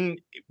realization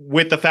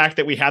with the fact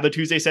that we had the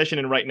Tuesday session.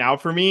 And right now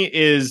for me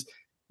is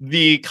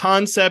the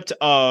concept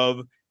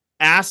of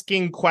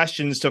asking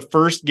questions to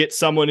first get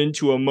someone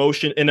into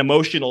an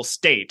emotional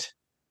state,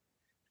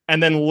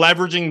 and then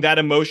leveraging that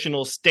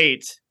emotional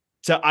state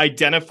to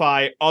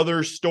identify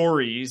other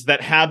stories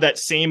that have that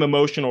same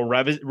emotional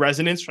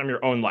resonance from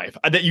your own life.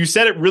 That you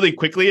said it really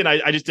quickly, and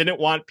I just didn't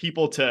want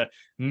people to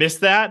miss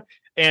that.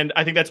 And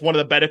I think that's one of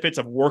the benefits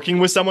of working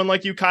with someone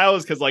like you, Kyle,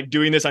 is because like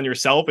doing this on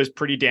yourself is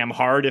pretty damn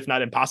hard, if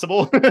not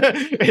impossible.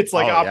 It's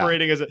like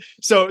operating as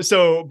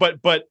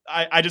but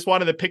I just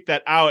wanted to pick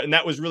that out, and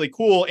that was really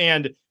cool.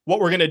 And what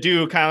we're going to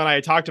do, Kyle and I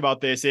had talked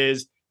about this,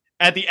 is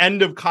at the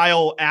end of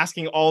Kyle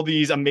asking all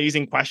these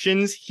amazing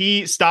questions,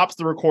 he stops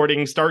the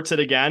recording, starts it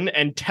again,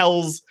 and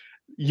tells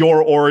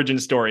your origin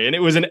story. And it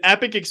was an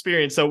epic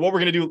experience. So what we're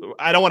going to do,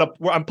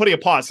 I'm putting a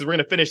pause because we're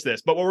going to finish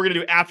this, but what we're going to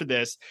do after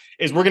this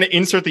is we're going to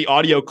insert the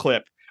audio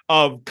clip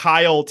of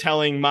Kyle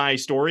telling my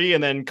story.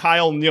 And then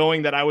Kyle,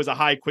 knowing that I was a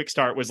high quick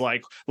start, was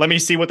like, let me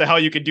see what the hell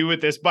you could do with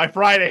this by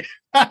Friday.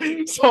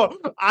 So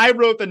I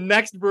wrote the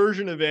next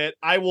version of it.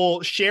 I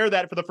will share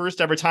that for the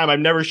first ever time. I've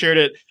never shared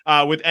it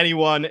with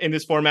anyone in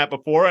this format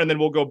before, and then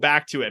we'll go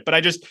back to it.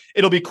 But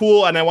it'll be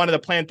cool. And I wanted to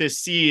plant this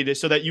seed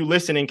so that you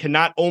listening can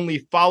not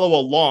only follow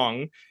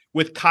along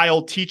with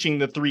Kyle teaching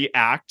the 3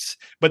 acts,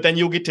 but then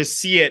you'll get to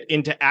see it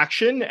into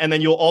action. And then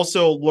you'll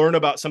also learn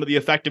about some of the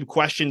effective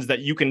questions that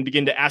you can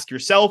begin to ask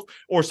yourself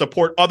or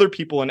support other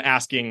people in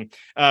asking.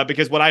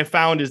 Because what I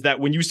found is that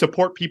when you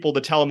support people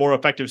to tell a more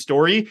effective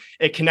story,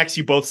 it connects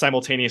you both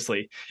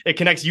simultaneously. It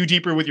connects you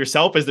deeper with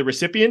yourself as the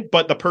recipient,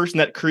 but the person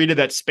that created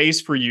that space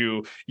for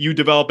you, you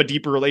develop a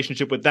deeper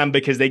relationship with them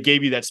because they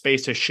gave you that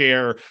space to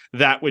share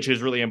that which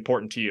is really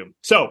important to you.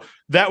 So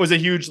that was a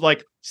huge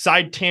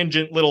side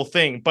tangent little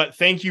thing, but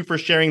thank you for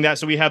sharing that.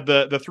 So we have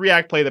the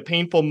 3-act play, the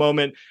painful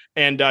moment,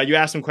 and you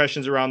asked some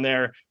questions around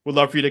there. Would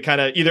love for you to kind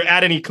of either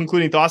add any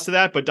concluding thoughts to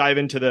that, but dive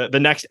into the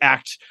next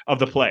act of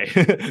the play.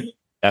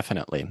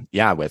 Definitely.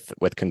 Yeah. With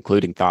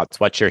concluding thoughts,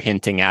 what you're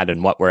hinting at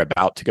and what we're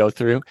about to go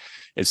through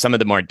is some of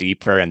the more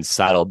deeper and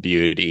subtle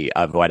beauty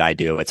of what I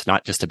do. It's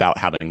not just about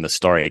having the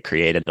story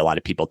created. A lot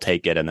of people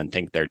take it and then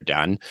think they're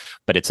done,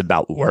 but it's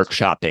about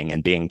workshopping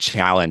and being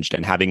challenged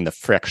and having the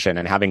friction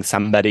and having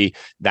somebody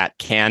that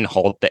can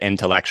hold the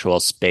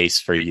intellectual space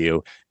for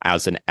you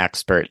as an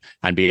expert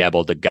and be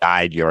able to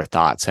guide your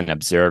thoughts and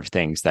observe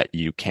things that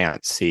you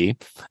can't see.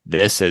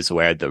 This is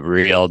where the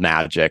real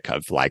magic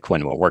of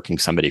when we're working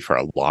somebody for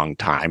a long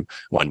time,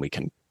 when we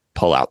can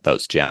pull out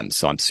those gems.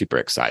 So I'm super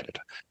excited.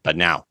 But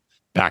now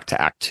back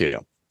to Act 2.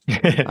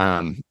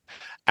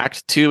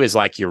 Act 2 is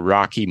like your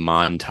Rocky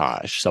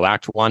montage. So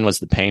Act 1 was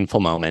the painful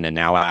moment. And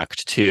now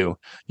Act 2,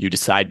 you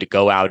decide to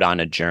go out on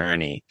a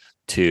journey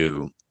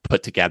to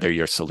put together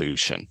your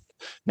solution.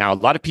 Now, a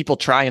lot of people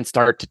try and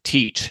start to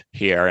teach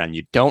here, and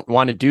you don't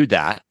want to do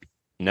that.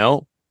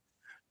 No,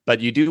 but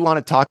you do want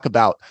to talk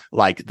about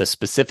the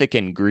specific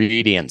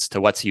ingredients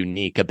to what's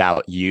unique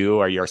about you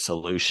or your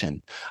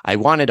solution. I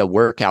wanted a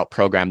workout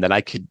program that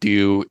I could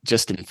do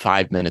just in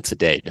 5 minutes a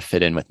day to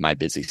fit in with my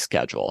busy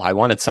schedule. I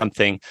wanted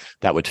something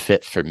that would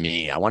fit for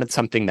me. I wanted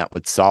something that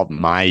would solve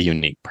my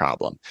unique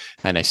problem.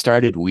 And I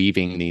started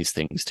weaving these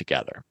things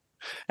together.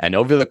 And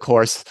over the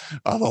course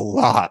of a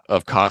lot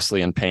of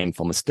costly and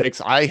painful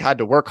mistakes, I had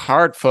to work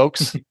hard,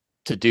 folks,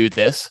 to do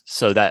this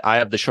so that I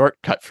have the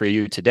shortcut for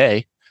you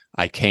today.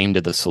 I came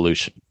to the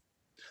solution.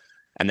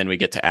 And then we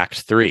get to Act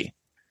 3,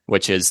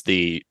 which is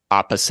the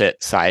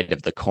opposite side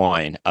of the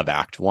coin of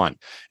Act 1.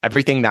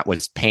 Everything that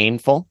was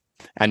painful,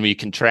 and we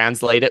can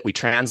translate it. We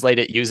translate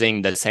it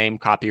using the same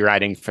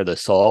copywriting for the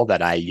soul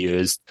that I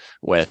used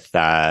with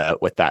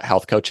that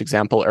health coach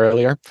example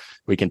earlier.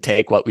 We can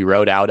take what we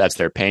wrote out as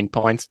their pain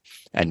points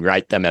and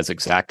write them as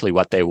exactly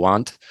what they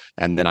want.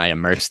 And then I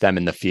immerse them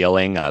in the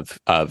feeling of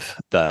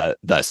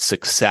the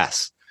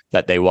success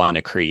that they want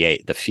to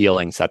create, the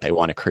feelings that they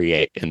want to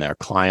create in their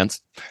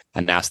clients,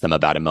 and ask them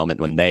about a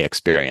moment when they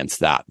experienced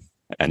that.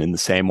 And in the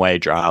same way,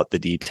 draw out the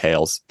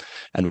details.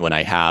 And when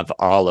I have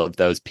all of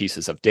those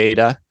pieces of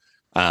data,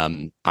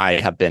 I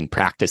have been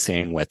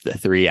practicing with the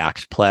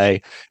 3-act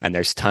play, and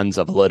there's tons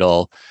of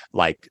little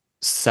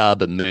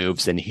sub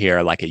moves in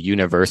here, like a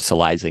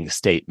universalizing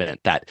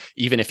statement that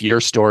even if your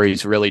story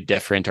is really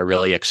different or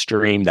really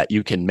extreme, that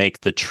you can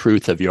make the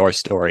truth of your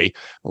story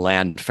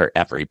land for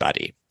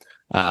everybody.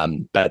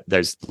 But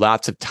there's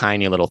lots of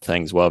tiny little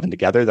things woven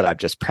together that I've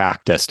just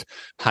practiced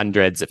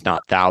hundreds, if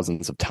not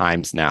thousands of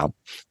times now,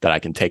 that I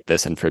can take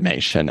this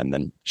information and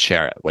then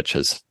share it, which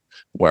is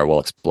where we'll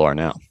explore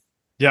now.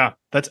 Yeah,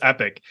 that's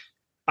epic.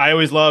 I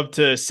always love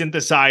to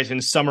synthesize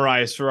and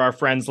summarize for our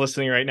friends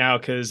listening right now,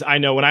 because I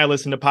know when I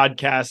listen to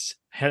podcasts,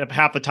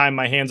 half the time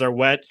my hands are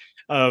wet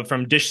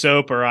from dish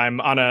soap, or I'm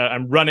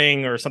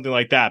running or something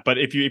like that. But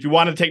if you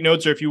want to take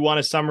notes, or if you want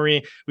a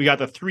summary, we got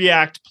the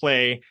 3-act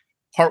play.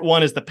 Part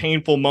 1 is the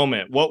painful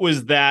moment. What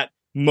was that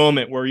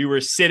moment where you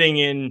were sitting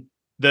in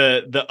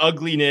the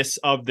ugliness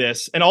of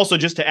this? And also,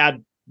 just to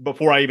add,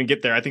 before I even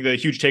get there, I think the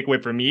huge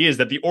takeaway for me is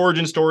that the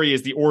origin story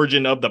is the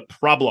origin of the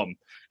problem,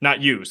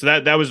 not you. So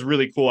that was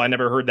really cool. I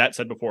never heard that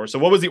said before. So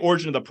what was the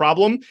origin of the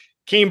problem?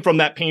 Came from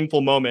that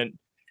painful moment.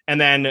 And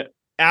then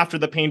after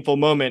the painful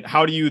moment,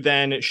 how do you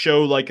then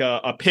show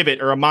a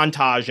pivot or a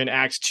montage in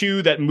Act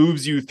 2 that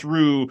moves you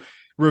through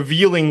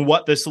revealing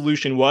what the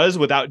solution was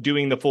without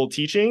doing the full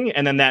teaching?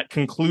 And then that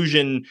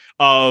conclusion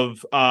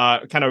of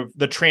kind of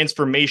the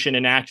transformation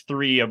in Act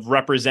 3 of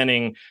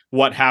representing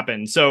what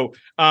happened. So,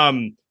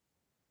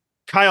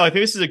 Kyle, I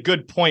think this is a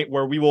good point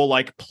where we will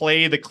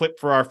play the clip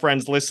for our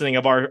friends listening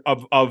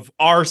of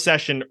our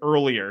session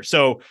earlier.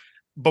 So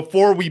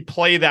before we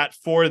play that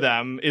for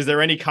them, is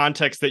there any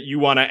context that you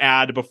want to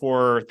add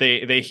before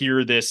they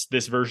hear this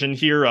version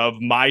here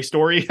of my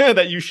story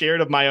that you shared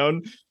of my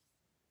own?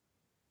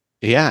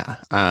 Yeah.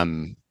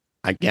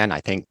 Again, I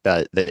think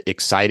the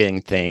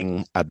exciting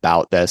thing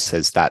about this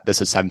is that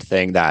this is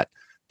something that,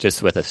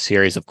 just with a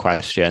series of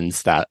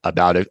questions that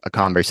about a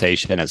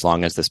conversation, as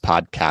long as this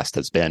podcast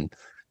has been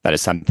That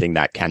is something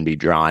that can be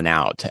drawn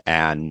out.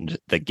 And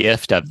the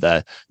gift of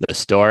the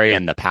story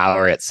and the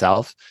power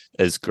itself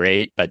is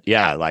great. But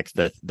yeah, like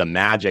the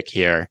magic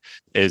here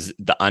is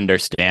the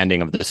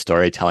understanding of the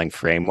storytelling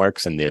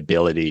frameworks and the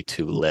ability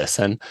to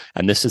listen.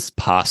 And this is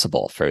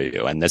possible for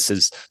you. And this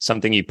is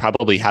something you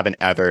probably haven't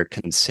ever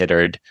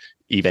considered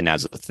even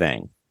as a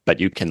thing. But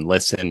you can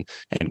listen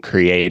and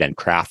create and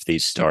craft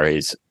these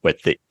stories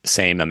with the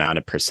same amount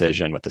of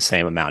precision, with the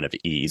same amount of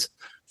ease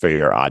for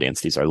your audience.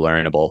 These are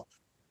learnable,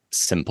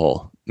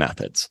 simple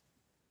methods.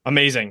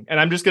 Amazing. And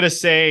I'm just going to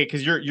say,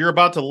 because you're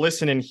about to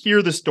listen and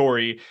hear the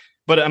story,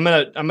 but I'm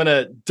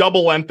gonna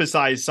double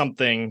emphasize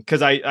something,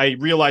 because I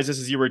realized this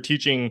as you were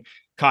teaching,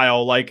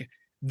 Kyle, like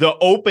the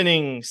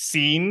opening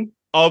scene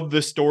of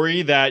the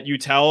story that you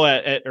tell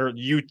or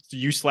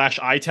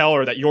you/I tell,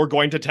 or that you're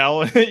going to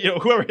tell,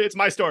 whoever, it's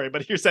my story,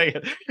 but you're saying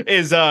it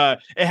is, it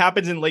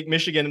happens in Lake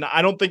Michigan. And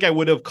I don't think I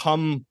would have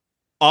come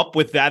up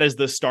with that as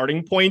the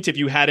starting point if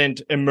you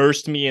hadn't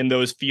immersed me in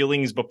those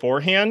feelings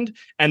beforehand.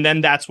 And then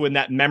that's when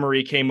that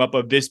memory came up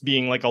of this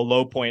being like a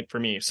low point for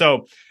me.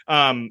 So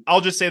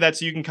I'll just say that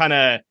so you can kind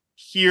of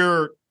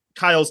hear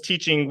Kyle's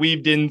teaching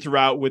weaved in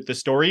throughout with the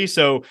story.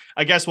 So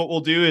I guess what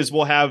we'll do is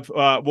we'll have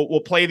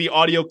we'll play the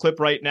audio clip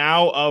right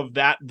now of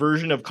that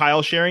version of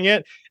Kyle sharing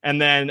it,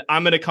 and then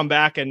I'm going to come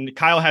back, and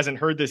Kyle hasn't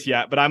heard this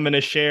yet, but I'm going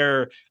to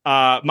share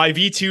my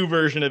V2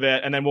 version of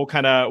it, and then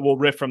we'll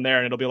riff from there,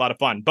 and it'll be a lot of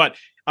fun. But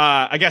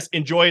I guess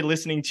enjoy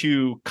listening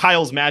to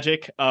Kyle's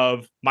magic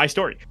of my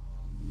story.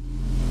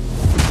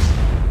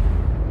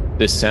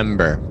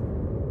 December,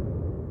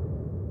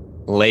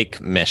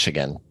 Lake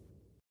Michigan.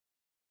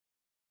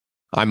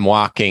 I'm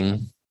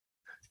walking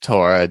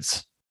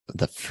towards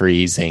the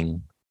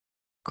freezing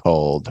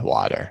cold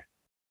water,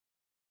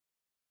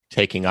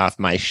 taking off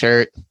my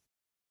shirt,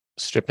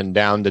 stripping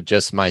down to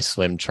just my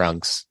swim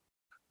trunks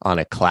on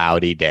a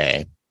cloudy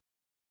day.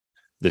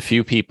 The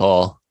few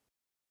people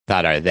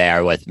that are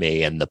there with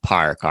me in the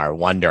park are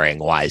wondering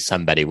why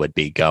somebody would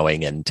be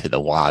going into the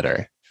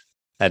water.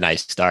 And I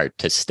start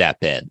to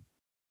step in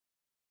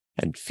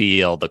and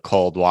feel the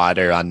cold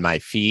water on my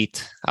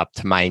feet, up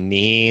to my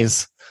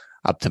knees,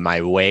 up to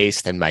my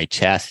waist and my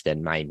chest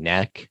and my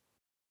neck.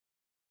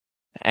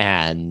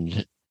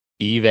 And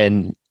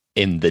even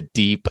in the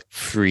deep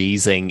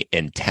freezing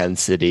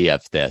intensity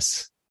of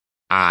this,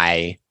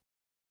 I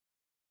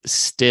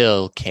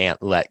still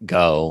can't let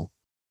go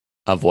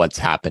of what's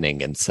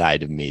happening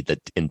inside of me, the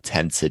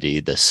intensity,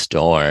 the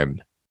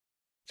storm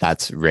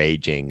that's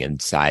raging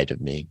inside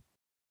of me.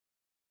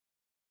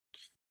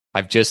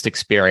 I've just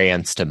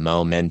experienced a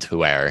moment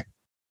where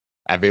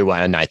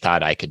everyone I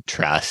thought I could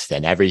trust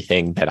and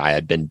everything that I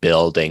had been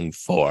building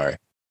for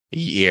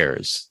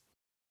years,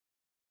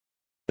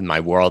 and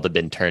my world had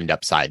been turned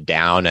upside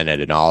down and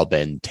it had all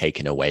been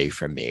taken away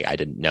from me. I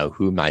didn't know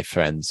who my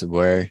friends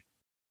were,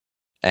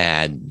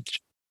 and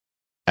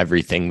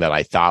everything that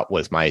I thought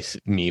was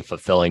me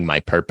fulfilling my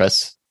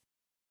purpose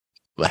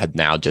had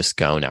now just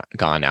gone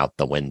out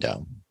the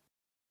window.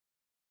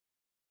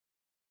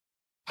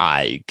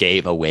 I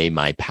gave away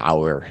my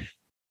power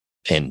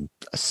in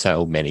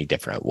so many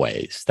different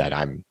ways that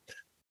I'm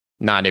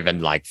not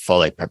even like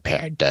fully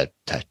prepared to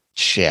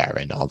share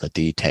in all the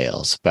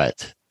details.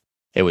 But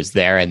it was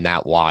there in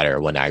that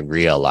water when I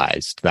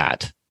realized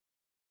that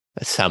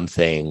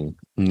something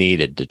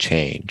needed to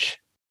change.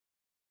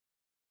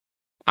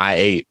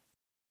 I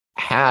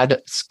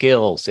had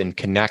skills in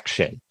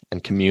connection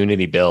and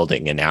community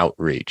building and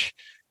outreach,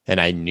 and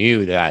I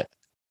knew that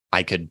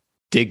I could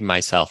dig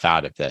myself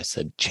out of this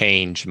and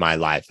change my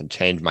life and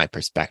change my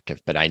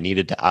perspective, but I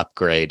needed to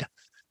upgrade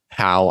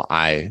how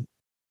I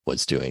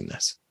was doing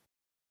this.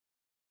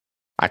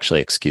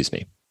 Actually, excuse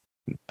me.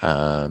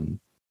 Yeah,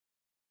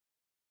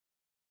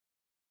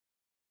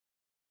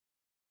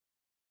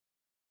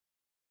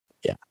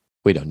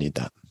 we don't need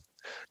that.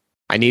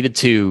 I needed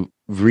to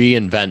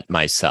reinvent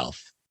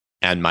myself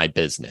and my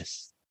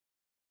business.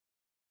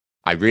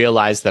 I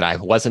realized that I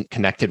wasn't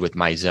connected with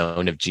my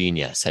zone of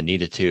genius and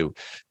needed to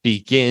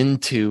begin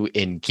to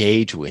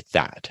engage with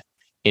that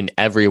in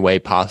every way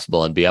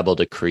possible and be able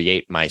to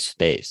create my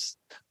space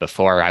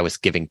before I was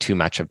giving too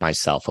much of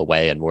myself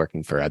away and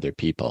working for other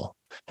people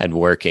and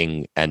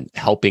working and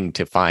helping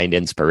to find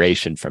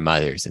inspiration from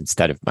others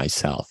instead of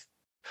myself.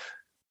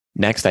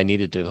 Next, I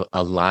needed to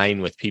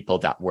align with people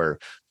that were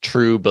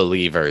true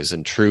believers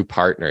and true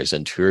partners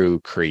and true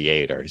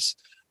creators,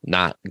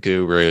 not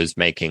gurus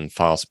making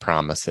false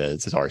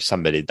promises or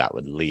somebody that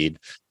would lead.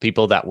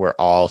 People that were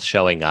all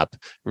showing up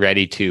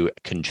ready to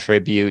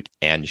contribute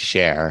and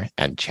share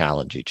and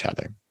challenge each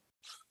other.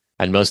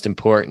 And most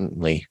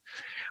importantly,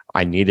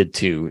 I needed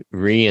to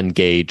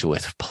re-engage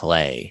with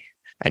play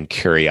and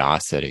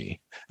curiosity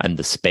and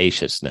the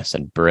spaciousness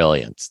and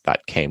brilliance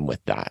that came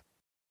with that.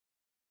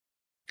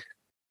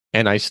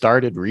 And I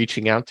started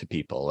reaching out to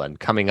people and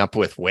coming up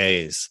with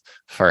ways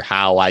for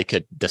how I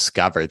could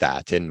discover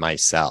that in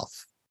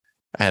myself.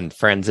 And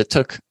friends, it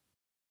took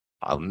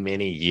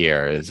many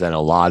years and a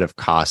lot of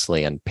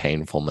costly and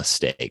painful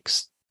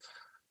mistakes.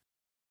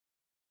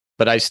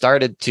 But I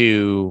started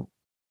to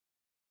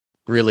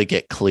really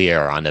get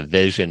clear on a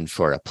vision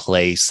for a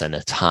place and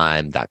a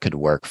time that could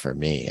work for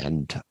me.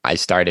 And I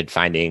started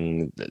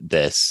finding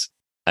this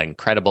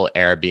incredible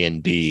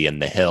Airbnb in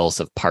the hills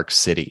of Park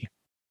City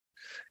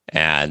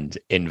and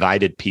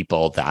invited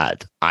people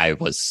that I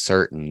was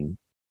certain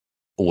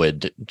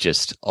would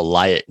just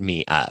light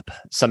me up.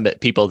 Some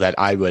people that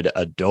I would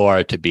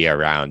adore to be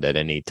around at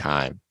any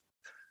time.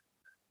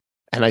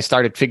 And I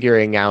started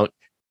figuring out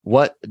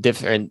what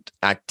different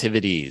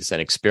activities and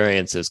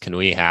experiences can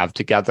we have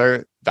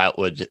together that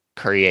would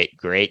create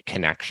great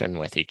connection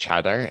with each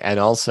other and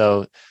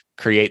also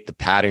create the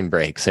pattern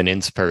breaks and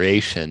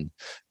inspiration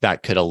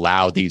that could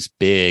allow these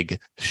big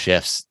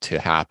shifts to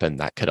happen,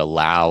 that could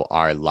allow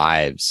our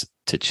lives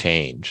to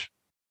change.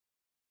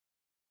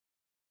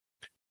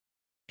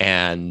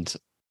 And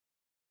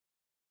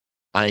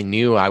I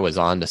knew I was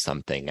onto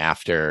something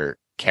after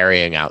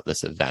carrying out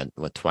this event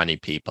with 20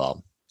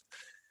 people.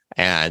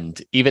 And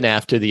even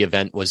after the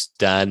event was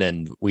done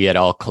and we had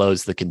all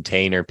closed the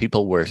container,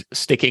 people were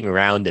sticking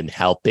around and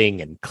helping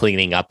and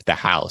cleaning up the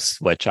house,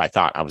 which I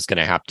thought I was going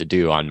to have to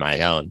do on my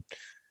own.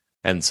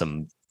 And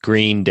some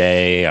Green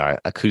Day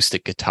or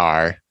acoustic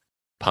guitar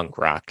punk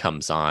rock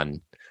comes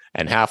on,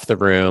 and half the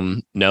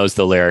room knows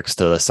the lyrics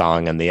to the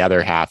song and the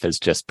other half is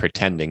just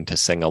pretending to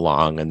sing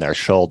along, and they're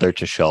shoulder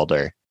to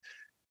shoulder.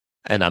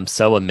 And I'm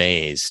so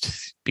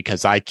amazed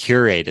because I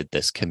curated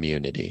this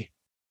community.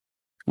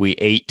 We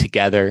ate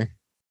together,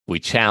 we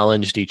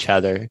challenged each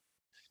other,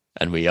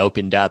 and we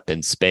opened up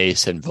in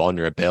space and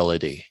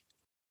vulnerability.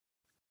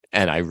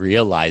 And I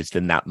realized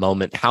in that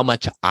moment how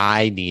much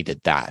I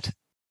needed that,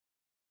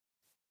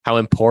 how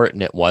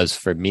important it was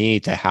for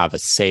me to have a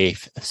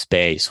safe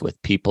space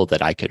with people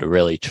that I could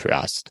really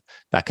trust,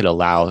 that could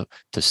allow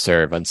to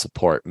serve and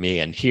support me.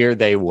 And here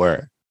they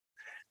were,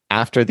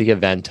 after the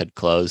event had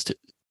closed,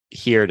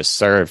 here to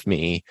serve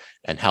me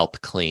and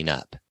help clean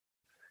up.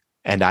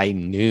 And I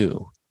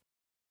knew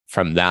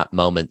from that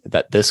moment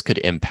that this could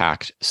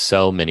impact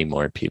so many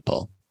more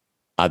people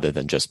other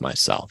than just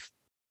myself.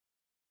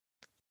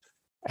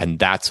 And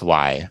that's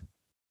why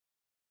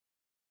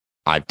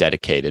I've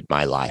dedicated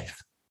my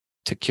life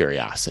to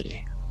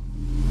curiosity.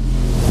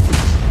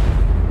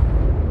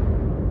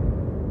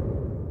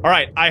 All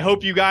right. I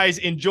hope you guys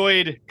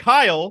enjoyed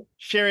Kyle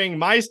sharing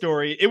my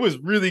story. It was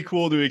really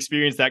cool to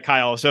experience that,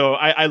 Kyle. So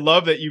I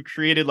love that you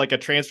created like a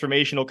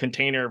transformational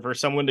container for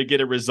someone to get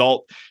a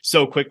result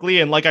so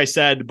quickly. And like I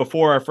said,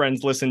 before our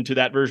friends listened to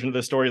that version of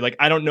the story, like,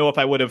 I don't know if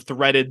I would have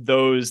threaded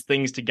those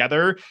things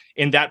together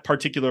in that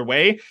particular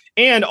way.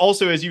 And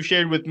also, as you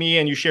shared with me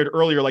and you shared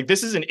earlier, like,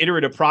 this is an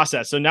iterative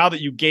process. So now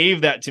that you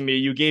gave that to me,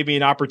 you gave me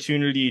an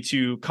opportunity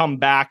to come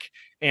back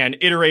and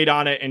iterate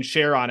on it and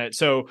share on it.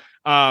 So,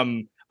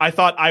 I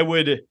thought I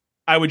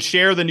would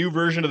share the new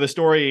version of the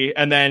story,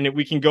 and then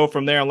we can go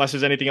from there, unless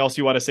there's anything else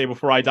you want to say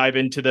before I dive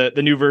into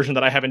the new version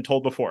that I haven't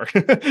told before.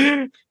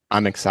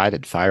 I'm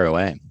excited. Fire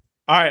away.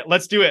 All right,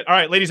 let's do it. All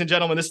right, ladies and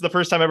gentlemen, this is the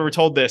first time I've ever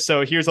told this.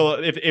 So here's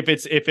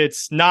if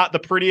it's not the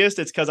prettiest,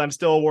 it's because I'm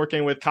still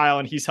working with Kyle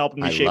and he's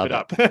helping me shape it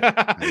up.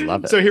 I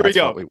love it. So here That's we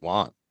go. What we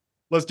want.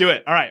 Let's do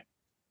it. All right.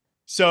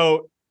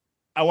 So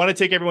I want to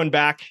take everyone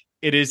back.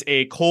 It is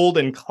a cold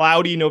and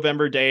cloudy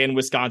November day in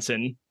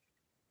Wisconsin.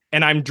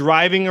 And I'm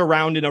driving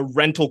around in a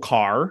rental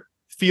car,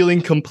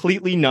 feeling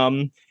completely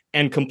numb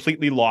and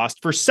completely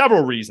lost for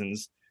several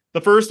reasons.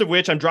 The first of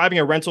which, I'm driving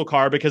a rental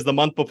car because the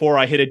month before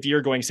I hit a deer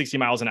going 60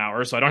 miles an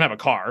hour, so I don't have a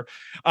car.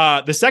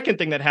 The second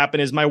thing that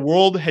happened is my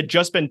world had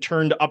just been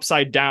turned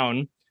upside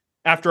down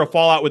after a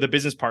fallout with a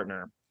business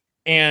partner.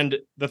 And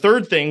the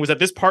third thing was that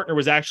this partner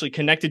was actually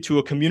connected to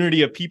a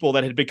community of people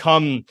that had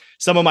become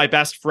some of my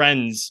best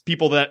friends,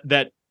 people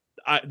that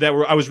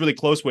I was really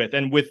close with.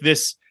 And with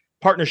this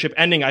partnership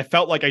ending, I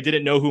felt like I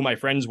didn't know who my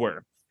friends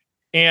were.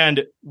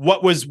 And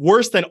what was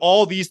worse than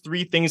all these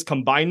three things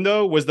combined,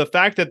 though, was the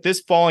fact that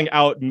this falling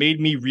out made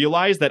me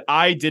realize that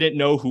I didn't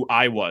know who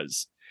I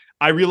was.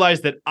 I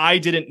realized that I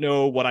didn't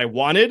know what I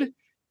wanted.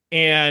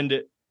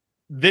 And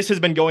this has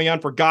been going on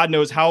for God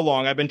knows how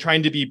long. I've been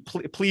trying to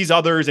please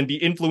others and be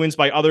influenced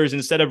by others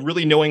instead of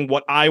really knowing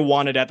what I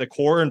wanted at the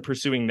core and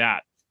pursuing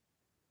that.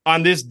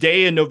 On this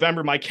day in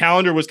November, my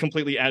calendar was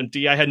completely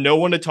empty. I had no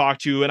one to talk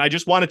to, and I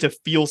just wanted to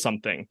feel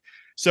something.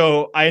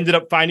 So I ended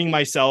up finding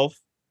myself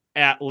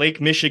at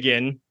Lake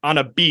Michigan on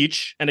a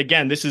beach. And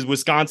again, this is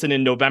Wisconsin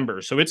in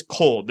November, so it's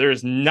cold.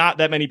 There's not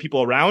that many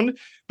people around,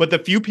 but the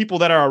few people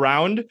that are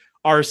around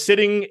are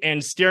sitting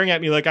and staring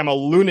at me like I'm a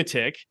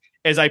lunatic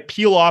as I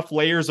peel off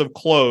layers of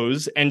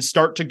clothes and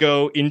start to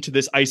go into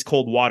this ice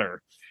cold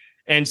water.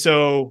 And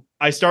so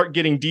I start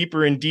getting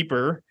deeper and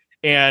deeper.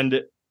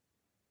 And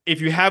if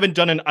you haven't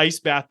done an ice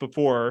bath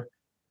before,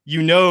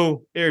 you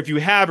know, or if you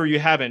have or you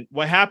haven't,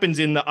 what happens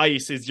in the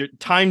ice is your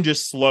time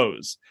just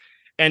slows.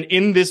 And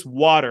in this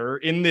water,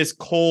 in this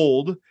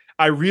cold,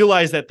 I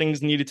realized that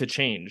things needed to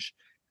change.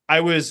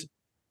 I was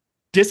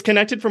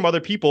disconnected from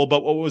other people,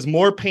 but what was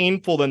more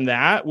painful than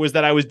that was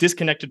that I was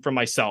disconnected from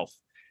myself.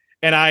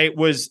 And I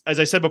was, as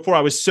I said before,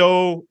 I was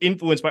so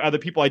influenced by other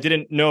people, I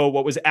didn't know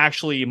what was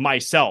actually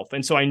myself.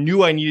 And so I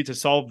knew I needed to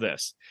solve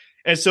this.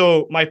 And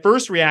so my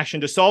first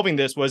reaction to solving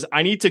this was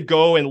I need to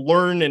go and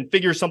learn and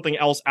figure something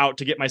else out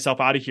to get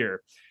myself out of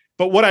here.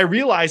 But what I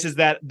realized is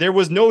that there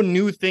was no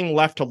new thing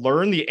left to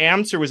learn. The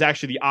answer was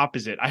actually the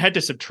opposite. I had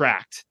to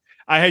subtract.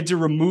 I had to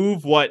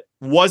remove what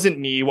wasn't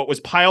me, what was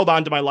piled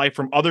onto my life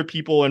from other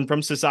people and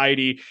from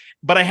society.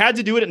 But I had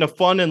to do it in a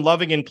fun and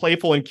loving and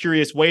playful and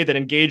curious way that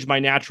engaged my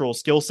natural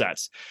skill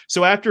sets.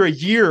 So after a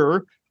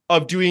year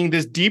of doing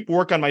this deep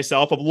work on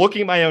myself, of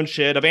looking at my own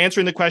shit, of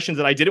answering the questions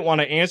that I didn't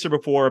want to answer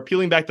before,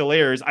 peeling back the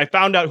layers, I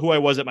found out who I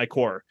was at my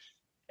core.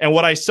 And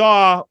what I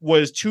saw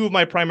was two of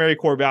my primary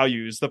core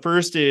values. The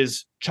first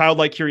is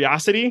childlike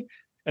curiosity,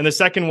 and the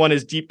second one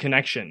is deep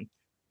connection.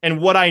 And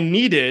what I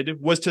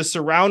needed was to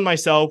surround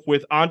myself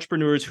with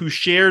entrepreneurs who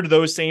shared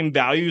those same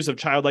values of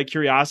childlike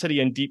curiosity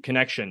and deep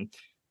connection.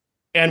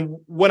 And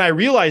when I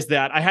realized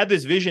that, I had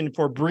this vision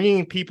for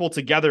bringing people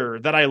together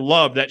that I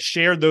loved, that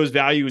shared those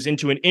values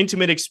into an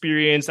intimate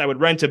experience. I would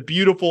rent a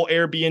beautiful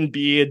Airbnb,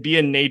 it'd be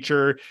in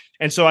nature.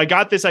 And so I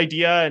got this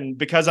idea, and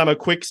because I'm a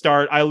quick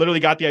start, I literally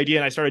got the idea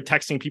and I started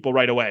texting people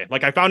right away.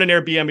 Like I found an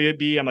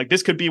Airbnb, I'm like,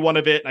 this could be one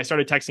of it. And I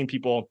started texting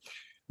people.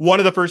 One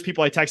of the first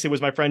people I texted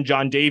was my friend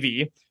John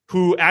Davey,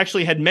 who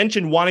actually had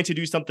mentioned wanting to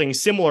do something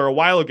similar a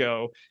while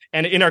ago.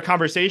 And in our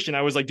conversation,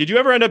 I was like, did you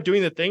ever end up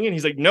doing the thing? And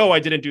he's like, no, I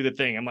didn't do the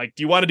thing. I'm like,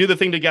 do you want to do the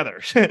thing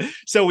together?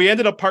 So we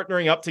ended up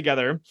partnering up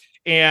together.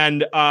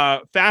 And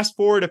fast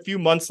forward a few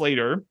months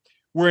later,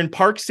 we're in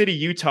Park City,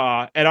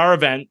 Utah at our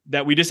event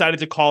that we decided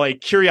to call a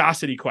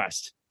Curiosity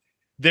Quest.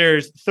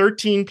 There's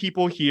 13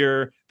 people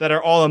here that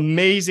are all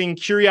amazing,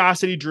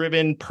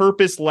 curiosity-driven,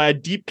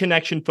 purpose-led, deep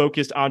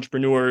connection-focused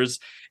entrepreneurs.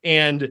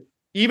 And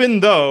even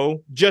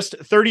though just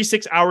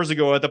 36 hours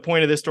ago, at the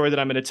point of this story that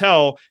I'm going to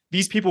tell,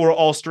 these people were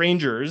all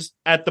strangers,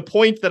 at the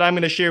point that I'm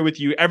going to share with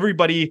you,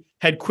 everybody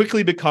had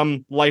quickly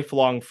become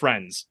lifelong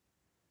friends.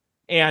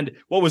 And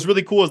what was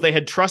really cool is they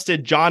had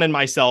trusted John and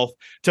myself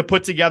to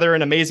put together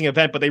an amazing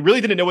event, but they really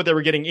didn't know what they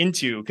were getting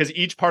into because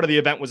each part of the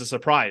event was a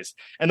surprise.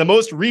 And the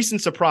most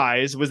recent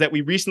surprise was that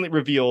we recently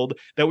revealed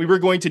that we were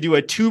going to do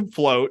a tube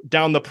float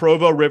down the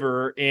Provo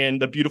River in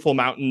the beautiful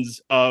mountains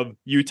of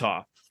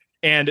Utah.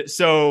 And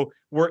so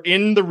we're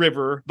in the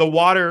river. The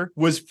water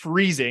was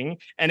freezing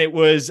and it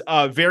was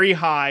very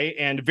high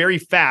and very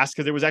fast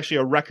because there was actually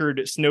a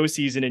record snow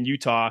season in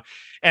Utah.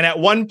 And at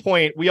one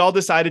point, we all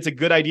decided it's a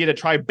good idea to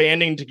try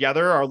banding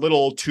together our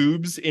little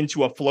tubes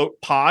into a float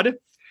pod.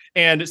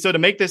 And so to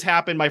make this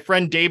happen, my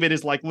friend David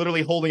is like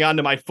literally holding on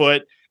to my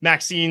foot.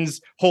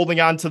 Maxine's holding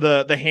on to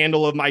the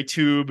handle of my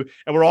tube.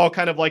 And we're all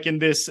kind of like in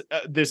this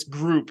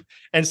group.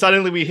 And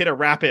suddenly we hit a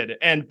rapid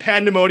and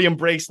pandemonium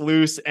breaks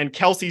loose and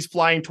Kelsey's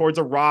flying towards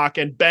a rock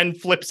and Ben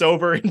flips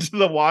over into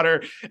the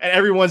water and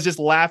everyone's just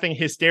laughing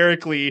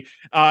hysterically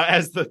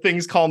as the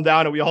things calm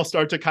down and we all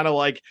start to kind of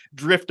like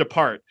drift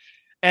apart.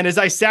 And as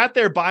I sat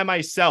there by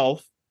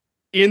myself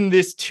in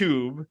this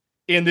tube,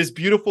 in this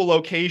beautiful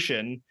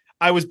location,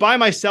 I was by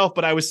myself,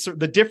 but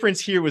the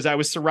difference here was I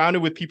was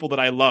surrounded with people that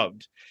I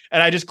loved.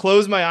 And I just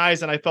closed my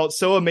eyes and I felt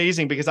so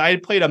amazing because I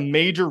had played a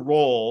major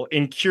role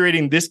in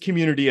curating this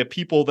community of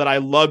people that I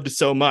loved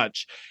so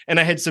much. And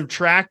I had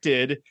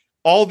subtracted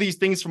all these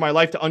things from my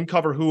life to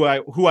uncover who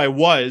I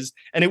was.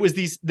 And it was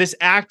this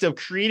act of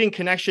creating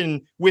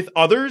connection with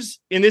others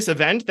in this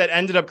event that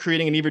ended up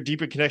creating an even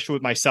deeper connection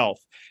with myself.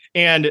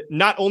 And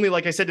not only,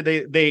 like I said,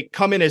 did they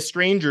come in as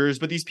strangers,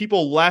 but these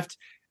people left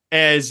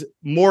as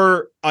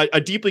more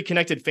a deeply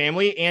connected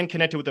family and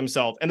connected with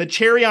themselves. And the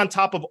cherry on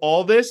top of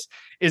all this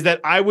is that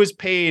I was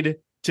paid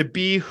to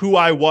be who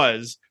I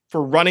was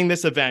for running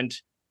this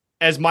event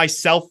as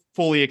myself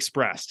fully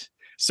expressed.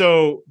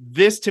 So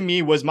this to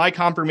me was my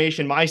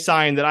confirmation, my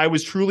sign that I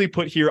was truly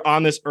put here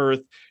on this earth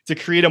to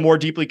create a more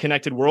deeply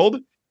connected world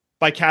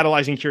by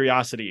catalyzing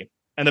curiosity.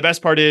 And the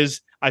best part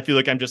is I feel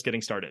like I'm just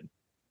getting started.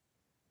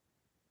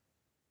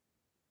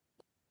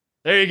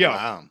 There you go.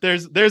 Wow.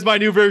 There's my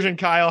new version,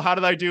 Kyle. How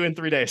did I do in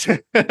 3 days?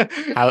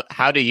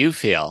 How do you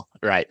feel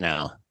right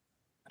now?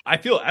 I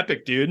feel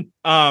epic, dude.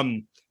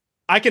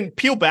 I can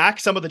peel back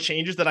some of the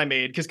changes that I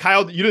made because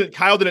Kyle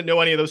didn't know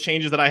any of those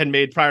changes that I had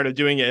made prior to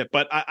doing it,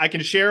 but I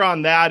can share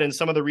on that and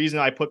some of the reason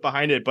I put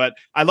behind it. But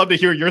I'd love to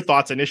hear your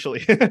thoughts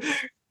initially.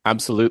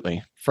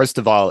 Absolutely. First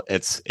of all,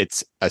 it's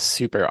a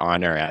super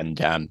honor,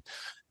 and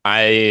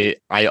I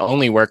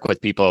only work with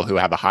people who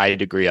have a high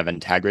degree of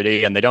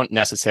integrity, and they don't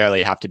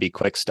necessarily have to be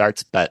quick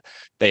starts, but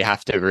they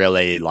have to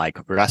really like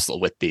wrestle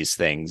with these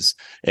things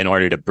in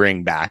order to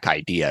bring back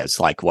ideas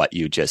like what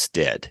you just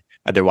did.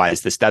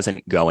 Otherwise, this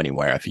doesn't go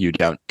anywhere if you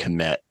don't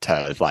commit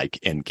to like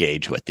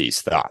engage with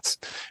these thoughts.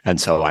 And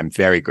so I'm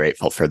very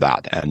grateful for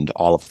that and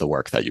all of the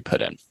work that you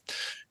put in.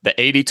 The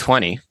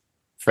 80-20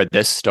 for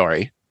this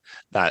story,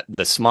 that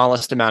the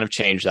smallest amount of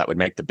change that would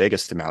make the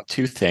biggest amount,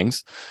 two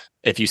things.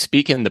 If you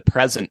speak in the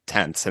present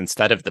tense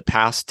instead of the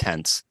past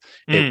tense,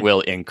 it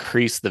will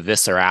increase the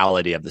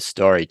viscerality of the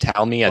story.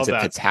 Tell me as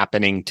if it's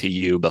happening to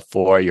you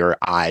before your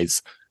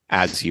eyes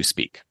as you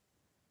speak.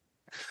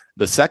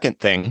 The second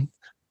thing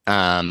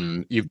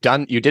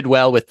You did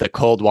well with the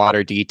cold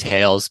water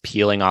details,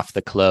 peeling off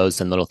the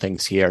clothes and little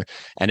things here.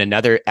 And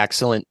another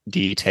excellent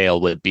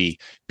detail would be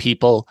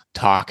people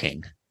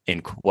talking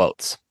in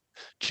quotes.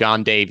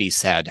 John Davies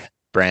said,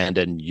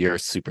 "Brandon, you're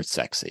super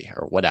sexy,"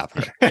 or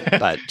whatever.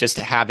 But just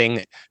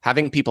having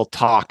people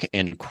talk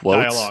in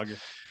quotes Dialogue.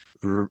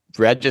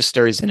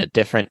 Registers in a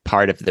different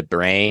part of the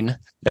brain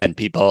than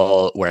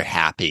people were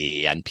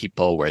happy and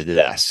people were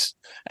this.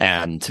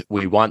 And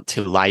we want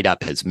to light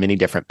up as many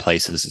different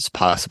places as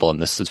possible.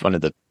 And this is one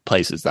of the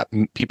places that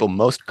people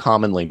most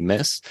commonly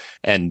miss.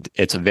 And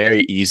it's a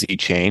very easy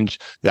change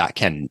that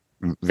can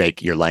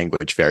make your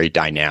language very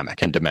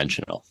dynamic and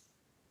dimensional.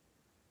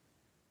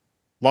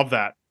 Love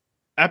that.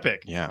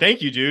 Epic. Yeah.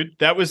 Thank you, dude.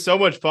 That was so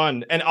much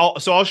fun. And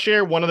I'll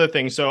share one other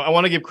thing. So I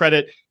want to give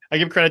credit. I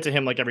give credit to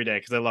him like every day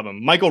because I love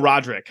him. Michael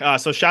Roderick.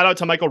 So shout out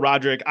to Michael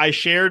Roderick. I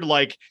shared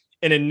like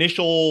an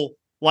initial,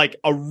 like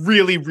a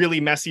really, really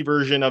messy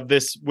version of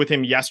this with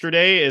him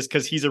yesterday, is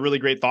because he's a really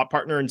great thought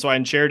partner. And so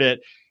I shared it.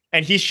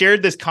 And he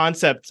shared this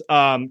concept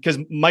because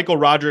Michael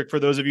Roderick, for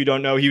those of you who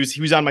don't know, he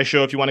was on my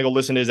show. If you want to go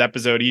listen to his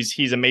episode,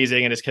 he's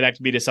amazing and has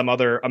connected me to some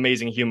other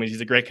amazing humans.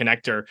 He's a great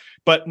connector.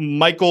 But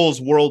Michael's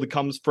world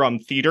comes from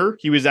theater.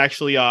 He was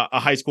actually a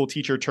high school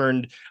teacher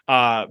turned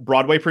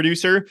Broadway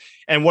producer.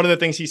 And one of the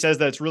things he says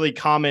that's really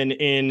common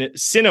in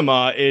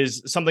cinema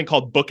is something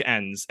called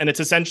bookends. And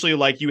it's essentially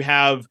like you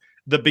have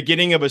the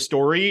beginning of a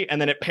story and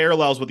then it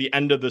parallels with the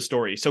end of the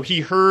story. So he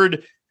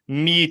heard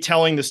me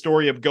telling the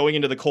story of going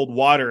into the cold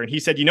water. And he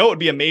said, what would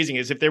be amazing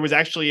is if there was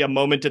actually a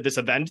moment at this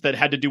event that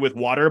had to do with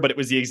water, but it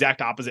was the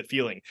exact opposite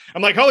feeling.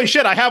 I'm like, holy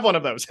shit, I have one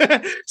of those.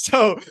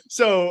 So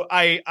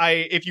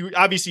if you,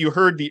 obviously you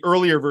heard the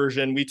earlier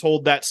version, we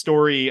told that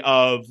story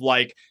of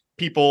like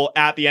people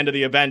at the end of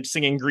the event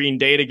singing Green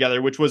Day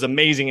together, which was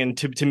amazing. And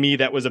to me,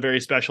 that was a very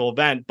special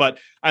event. But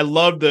I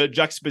love the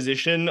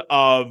juxtaposition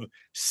of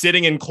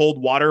sitting in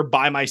cold water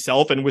by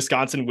myself in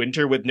Wisconsin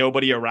winter with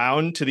nobody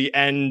around, to the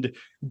end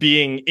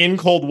being in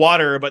cold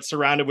water, but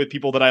surrounded with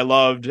people that I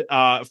loved,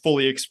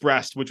 fully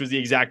expressed, which was the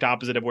exact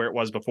opposite of where it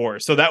was before.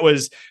 So that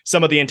was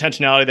some of the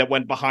intentionality that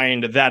went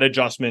behind that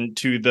adjustment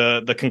to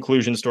the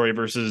conclusion story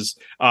versus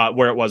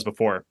where it was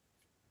before.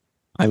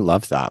 I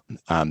love that.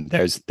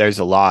 There's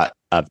a lot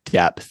of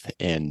depth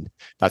in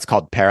that's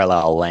called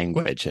parallel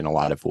language in a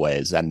lot of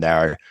ways. And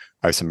there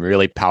are some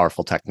really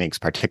powerful techniques,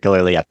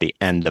 particularly at the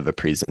end of a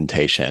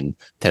presentation,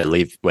 to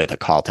leave with a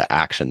call to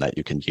action that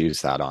you can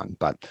use that on.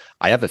 But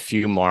I have a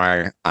few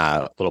more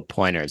little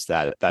pointers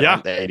that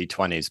aren't the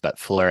 80-20s, but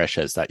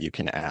flourishes that you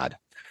can add.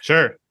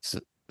 Sure.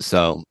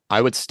 So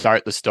I would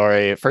start the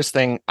story. First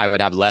thing, I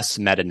would have less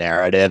meta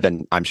narrative,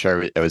 and I'm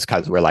sure it was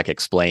because we're like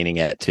explaining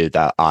it to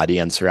the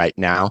audience right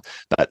now.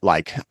 But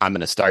like, I'm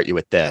going to start you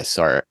with this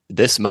or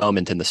this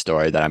moment in the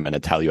story that I'm going to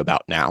tell you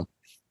about now.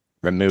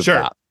 Remove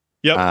that.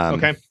 Yep.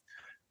 Okay.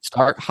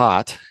 Start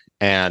hot.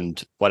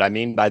 And what I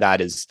mean by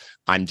that is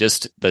I'm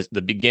just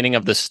the beginning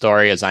of the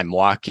story as I'm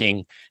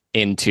walking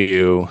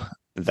into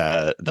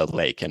the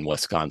lake in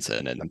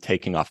Wisconsin and I'm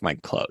taking off my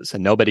clothes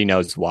and nobody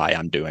knows why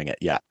I'm doing it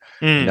yet.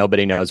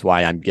 Nobody knows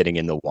why I'm getting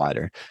in the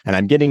water, and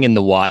I'm getting in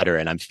the water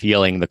and I'm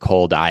feeling the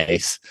cold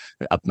ice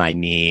up my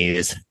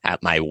knees,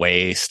 at my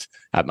waist,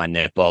 at my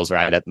nipples,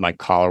 right at my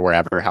collar,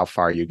 wherever, how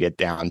far you get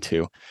down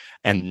to.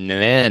 And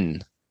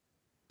then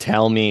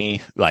tell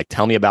me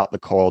about the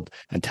cold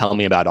and tell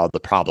me about all the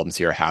problems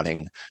you're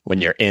having when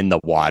you're in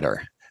the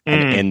water.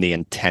 And in the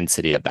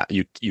intensity of that,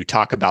 you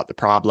talk about the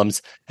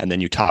problems and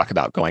then you talk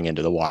about going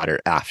into the water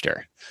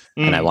after.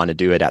 And I want to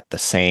do it at the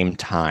same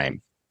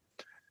time.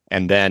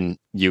 And then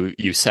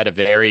you set a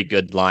very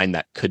good line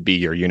that could be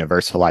your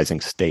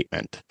universalizing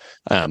statement,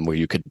 where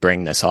you could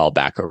bring this all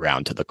back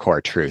around to the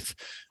core truth.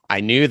 I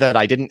knew that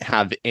I didn't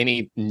have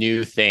any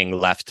new thing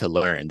left to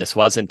learn. This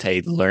wasn't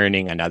a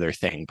learning another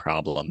thing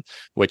problem,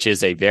 which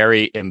is a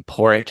very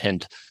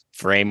important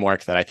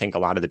framework that I think a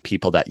lot of the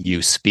people that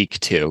you speak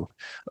to,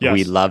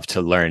 we love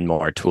to learn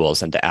more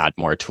tools and to add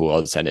more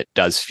tools. And it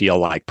does feel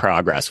like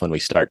progress when we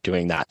start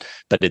doing that,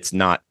 but it's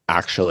not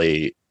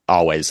actually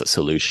always a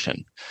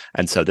solution.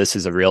 And so this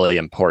is a really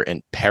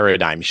important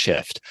paradigm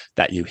shift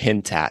that you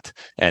hint at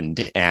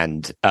and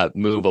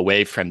move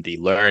away from the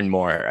learn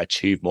more,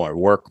 achieve more,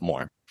 work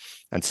more.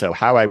 And so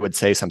how I would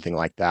say something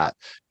like that,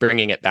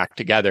 bringing it back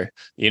together,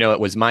 it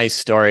was my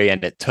story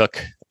and it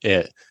took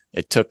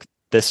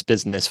this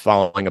business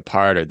falling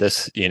apart or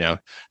this,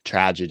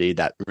 tragedy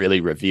that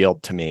really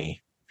revealed to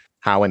me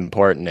how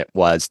important it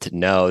was to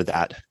know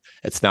that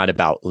it's not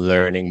about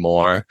learning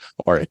more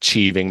or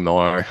achieving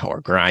more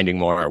or grinding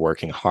more or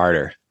working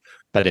harder,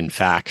 but in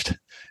fact,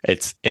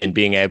 it's in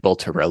being able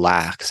to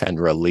relax and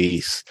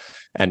release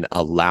and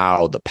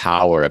allow the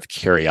power of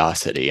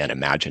curiosity and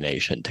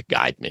imagination to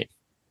guide me.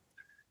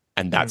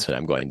 And that's what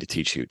I'm going to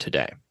teach you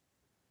today.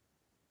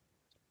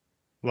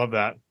 Love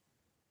that.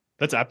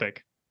 That's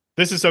epic.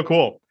 This is so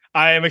cool.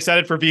 I am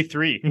excited for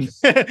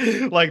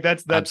V3. Like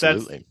that's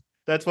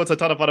That's what's a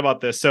ton of fun about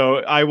this. So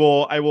I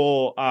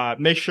will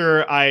make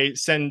sure I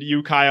send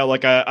you, Kyle,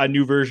 like a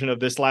new version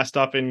of this last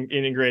stuff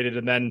integrated,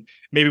 and then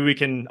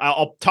maybe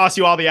I'll toss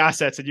you all the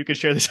assets and you can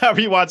share this however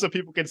you want so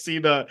people can see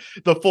the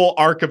full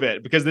arc of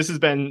it, because this has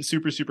been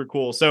super, super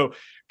cool. So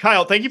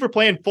Kyle, thank you for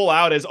playing full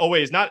out as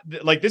always. Not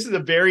like this is a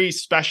very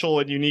special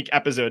and unique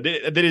episode.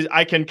 That is,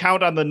 I can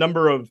count on the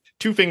number of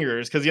two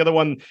fingers, because the other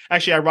one,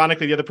 actually,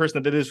 ironically, the other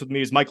person that did this with me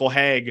is Michael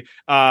Haig,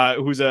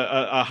 who's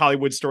a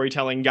Hollywood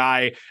storytelling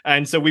guy.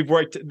 And so we've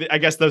worked, I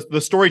guess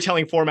the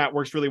storytelling format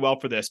works really well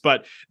for this,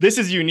 but this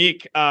is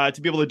unique to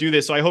be able to do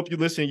this. So I hope you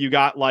listening, you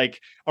got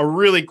like a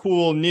really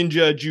cool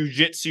ninja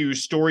jujitsu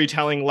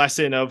storytelling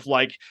lesson of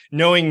like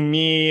knowing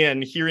me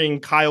and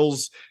hearing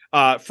Kyle's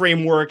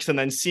frameworks and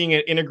then seeing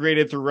it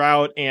integrated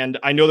throughout. And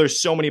I know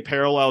there's so many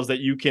parallels that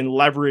you can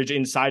leverage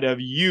inside of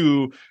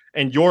you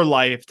and your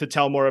life to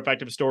tell more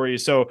effective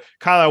stories. So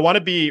Kyle, I want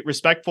to be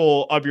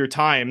respectful of your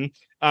time.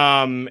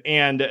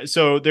 And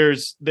so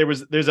there's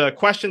a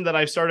question that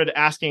I started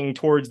asking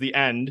towards the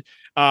end.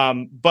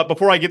 But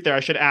before I get there,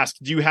 I should ask,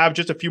 do you have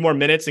just a few more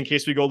minutes in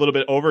case we go a little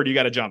bit over, or do you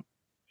got to jump?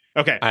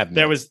 Okay.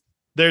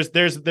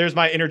 There's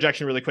my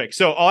interjection really quick.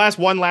 So I'll ask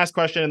one last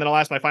question and then I'll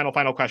ask my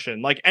final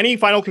question. Like any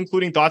final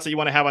concluding thoughts that you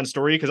want to have on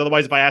story? Because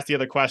otherwise, if I ask the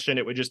other question,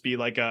 it would just be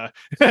like an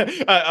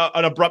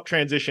abrupt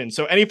transition.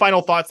 So any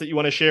final thoughts that you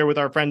want to share with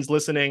our friends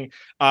listening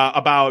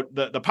about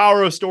the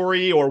power of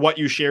story, or what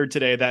you shared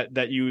today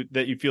that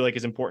you feel like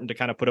is important to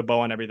kind of put a bow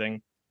on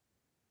everything?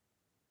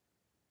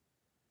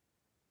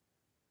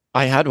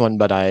 I had one,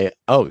 but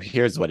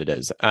here's what it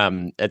is.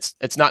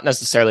 It's not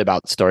necessarily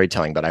about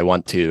storytelling, but I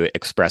want to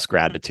express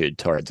gratitude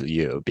towards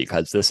you,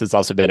 because this has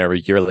also been a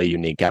really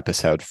unique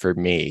episode for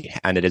me.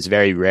 And it is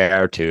very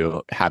rare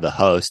to have a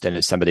host, and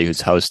as somebody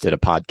who's hosted a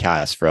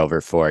podcast for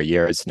over 4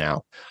 years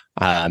now,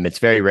 it's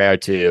very rare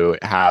to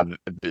have,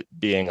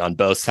 being on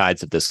both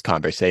sides of this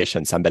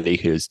conversation, somebody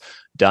who's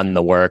done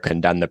the work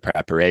and done the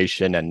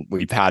preparation, and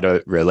we've had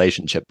a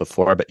relationship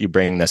before, but you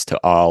bring this to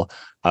all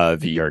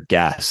of your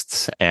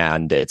guests,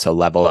 and it's a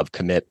level of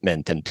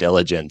commitment and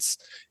diligence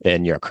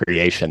in your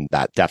creation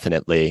that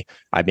definitely,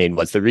 I mean,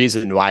 was the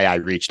reason why I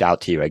reached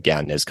out to you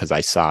again, is because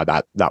I saw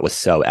that was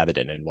so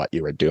evident in what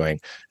you were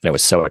doing, and it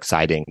was so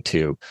exciting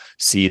to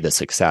see the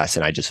success.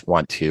 And I just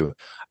want to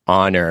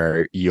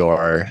honor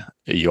your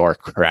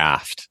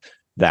craft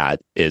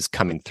that is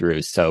coming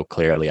through so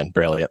clearly and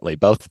brilliantly,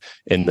 both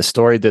in the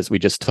story that we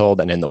just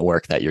told and in the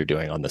work that you're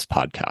doing on this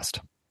podcast.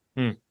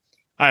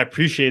 I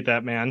appreciate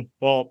that, man.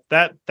 Well,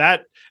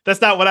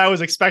 that's not what I was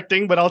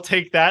expecting, but I'll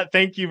take that.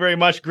 Thank you very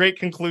much. Great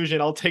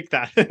conclusion. I'll take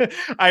that.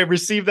 I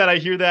received that. I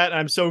hear that. And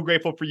I'm so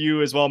grateful for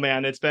you as well,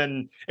 man. It's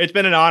been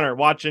an honor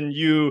watching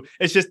you.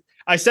 It's just,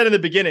 I said in the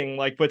beginning,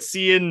 like, but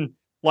seeing,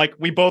 like,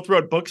 we both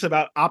wrote books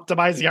about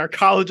optimizing our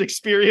college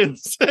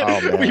experience.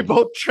 Oh, we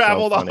both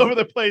traveled all over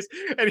the place.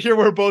 And here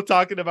we're both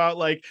talking about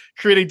like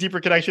creating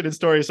deeper connection and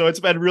stories. So it's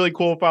been really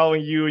cool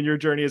following you and your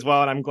journey as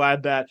well. And I'm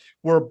glad that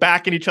we're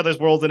back in each other's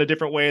worlds in a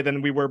different way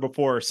than we were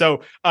before.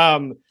 So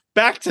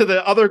back to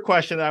the other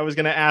question that I was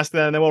going to ask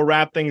then, and then we'll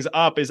wrap things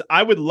up, is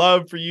I would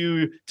love for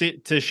you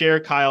to share,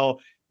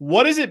 Kyle,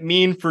 what does it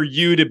mean for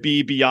you to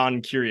be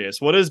beyond curious?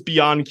 What does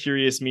beyond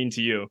curious mean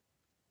to you?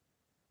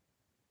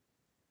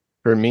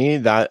 For me,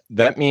 that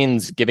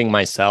means giving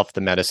myself the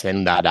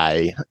medicine that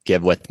I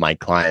give with my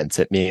clients.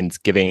 It means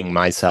giving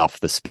myself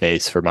the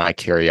space for my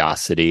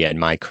curiosity and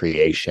my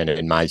creation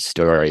and my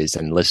stories,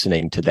 and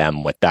listening to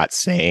them with that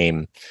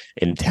same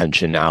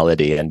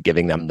intentionality, and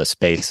giving them the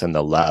space and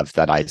the love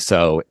that I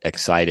so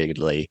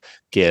excitedly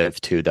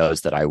give to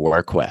those that I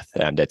work with.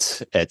 And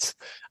it's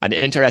an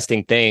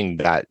interesting thing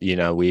that, you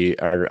know,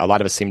 a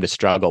lot of us seem to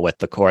struggle with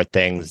the core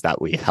things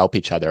that we help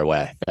each other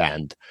with,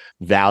 and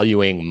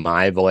valuing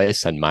my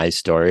voice and my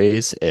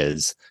stories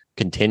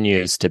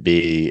continues to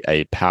be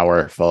a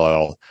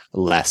powerful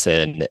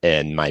lesson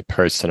in my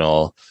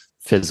personal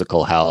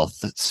physical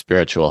health,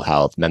 spiritual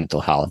health,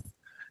 mental health.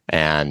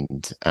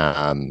 And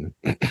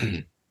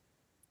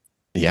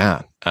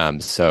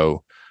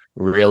so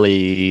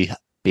really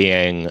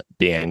being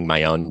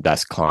my own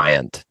best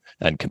client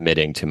and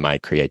committing to my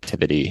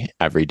creativity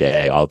every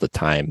day, all the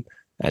time,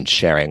 and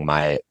sharing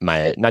my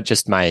not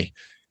just my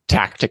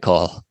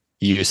tactical,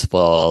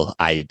 useful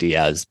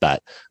ideas,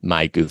 but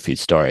my goofy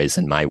stories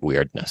and my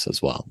weirdness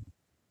as well.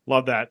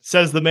 Love that.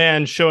 Says the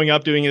man showing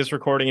up doing his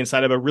recording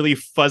inside of a really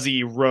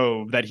fuzzy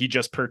robe that he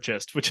just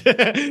purchased, which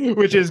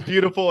is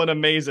beautiful and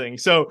amazing.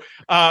 So,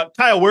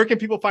 Kyle, where can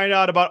people find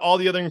out about all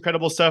the other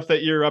incredible stuff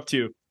that you're up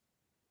to?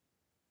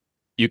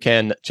 You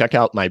can check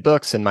out my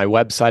books and my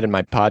website and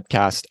my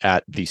podcast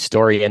at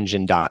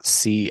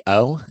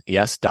thestoryengine.co.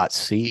 Yes,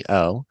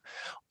 .co.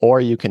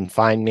 Or you can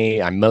find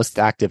me. I'm most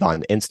active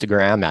on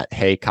Instagram at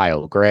Hey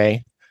Kyle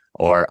Gray,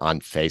 or on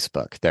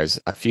Facebook. There's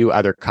a few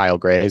other Kyle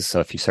Grays, so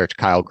if you search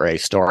Kyle Gray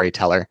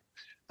Storyteller,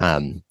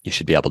 you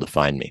should be able to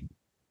find me.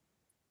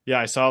 Yeah,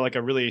 I saw like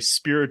a really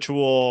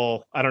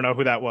spiritual, I don't know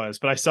who that was,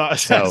 but I saw.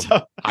 So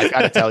I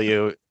got to tell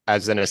you,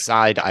 as an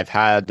aside, I've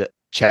had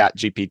Chat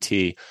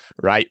GPT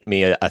write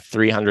me a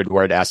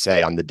 300-word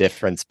essay on the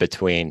difference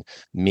between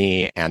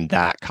me and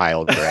that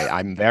Kyle Gray.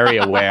 I'm very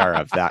aware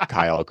of that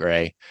Kyle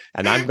Gray,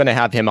 and I'm going to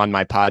have him on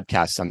my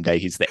podcast someday.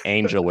 He's the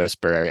Angel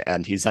Whisperer,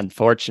 and he's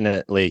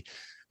unfortunately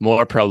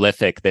more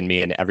prolific than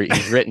me. And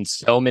he's written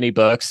so many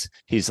books.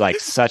 He's like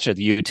such a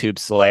YouTube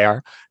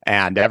slayer,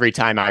 and every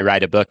time I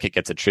write a book, it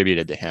gets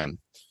attributed to him.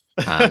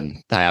 I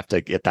have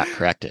to get that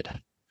corrected.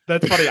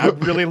 That's funny.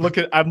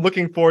 I'm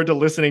looking forward to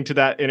listening to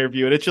that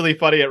interview. And it's really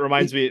funny. It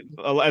reminds me,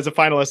 as a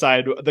final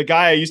aside, the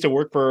guy I used to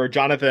work for,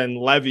 Jonathan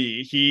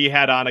Levy, he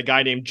had on a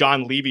guy named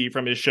John Levy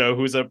from his show,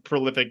 who's a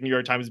prolific New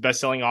York Times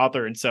bestselling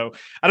author. And so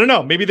I don't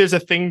know, maybe there's a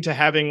thing to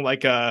having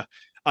like a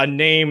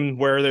name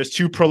where there's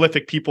two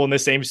prolific people in the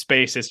same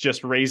space. It's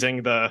just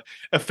raising the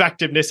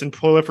effectiveness and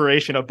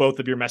proliferation of both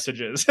of your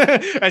messages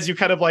as you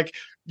kind of like,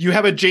 you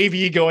have a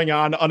JV going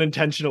on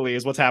unintentionally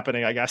is what's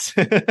happening, I guess.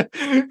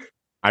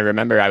 I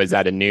remember I was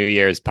at a New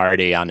Year's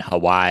party on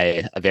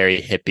Hawaii, a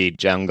very hippie,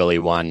 jungly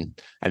one,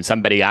 and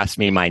somebody asked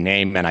me my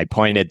name, and I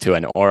pointed to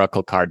an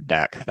Oracle card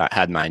deck that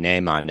had my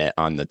name on it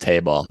on the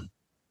table.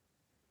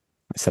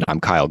 I said,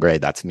 "I'm Kyle Gray.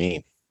 That's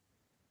me."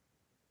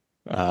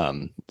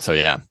 So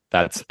yeah,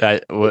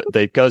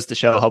 that goes to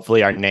show.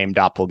 Hopefully, our name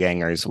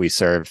doppelgangers, we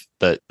serve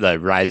the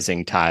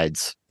rising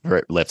tides where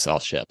it lifts all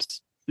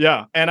ships.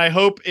 Yeah, and I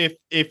hope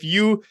if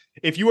you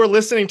are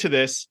listening to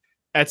this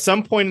at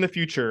some point in the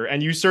future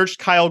and you searched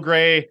Kyle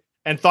Gray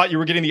and thought you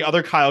were getting the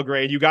other Kyle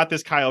Gray and you got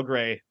this Kyle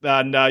Gray,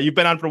 then you've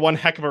been on for one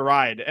heck of a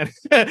ride. And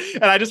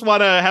and I just want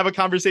to have a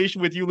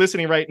conversation with you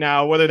listening right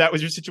now, whether that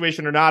was your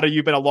situation or not, or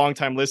you've been a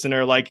longtime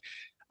listener. Like,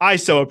 I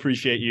so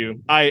appreciate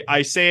you.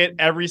 I say it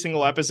every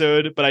single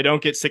episode, but I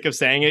don't get sick of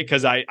saying it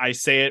because I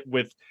say it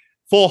with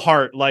full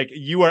heart. Like,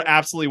 you are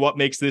absolutely what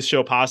makes this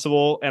show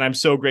possible. And I'm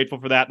so grateful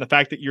for that. And the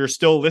fact that you're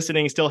still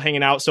listening, still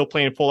hanging out, still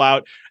playing full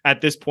out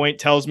at this point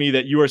tells me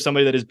that you are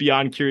somebody that is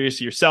beyond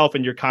curious yourself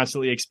and you're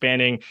constantly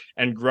expanding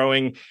and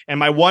growing. And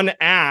my one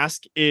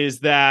ask is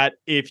that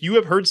if you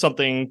have heard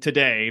something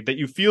today that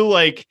you feel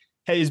like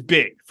is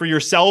big for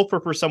yourself or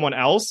for someone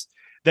else,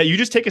 that you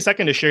just take a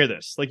second to share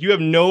this. Like, you have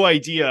no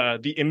idea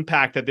the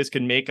impact that this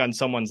can make on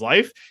someone's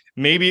life.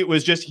 Maybe it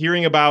was just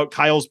hearing about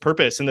Kyle's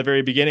purpose in the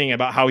very beginning,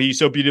 about how he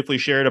so beautifully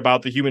shared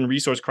about the human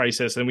resource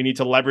crisis and we need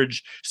to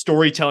leverage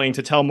storytelling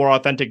to tell more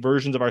authentic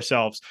versions of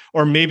ourselves.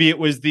 Or maybe it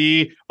was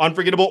the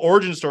unforgettable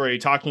origin story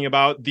talking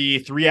about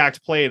the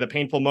 3-act play, the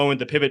painful moment,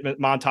 the pivot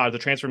montage, the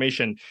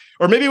transformation.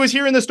 Or maybe it was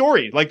here in the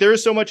story. Like, there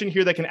is so much in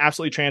here that can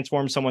absolutely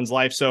transform someone's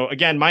life. So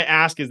again, my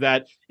ask is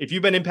that if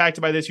you've been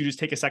impacted by this, you just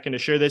take a second to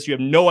share this. You have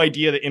no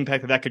idea the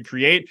impact that could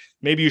create.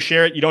 Maybe you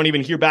share it, you don't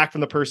even hear back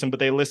from the person, but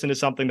they listen to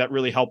something that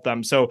really helped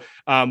them. So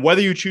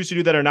whether you choose to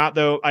do that or not,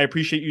 though, I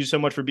appreciate you so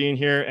much for being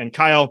here. And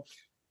Kyle,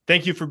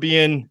 thank you for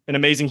being an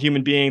amazing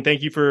human being.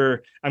 Thank you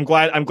for, I'm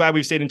glad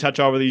we've stayed in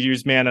touch over these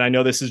years, man. And I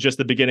know this is just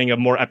the beginning of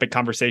more epic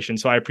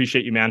conversations. So I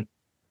appreciate you, man.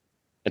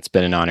 It's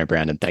been an honor,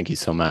 Brandon. Thank you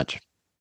so much.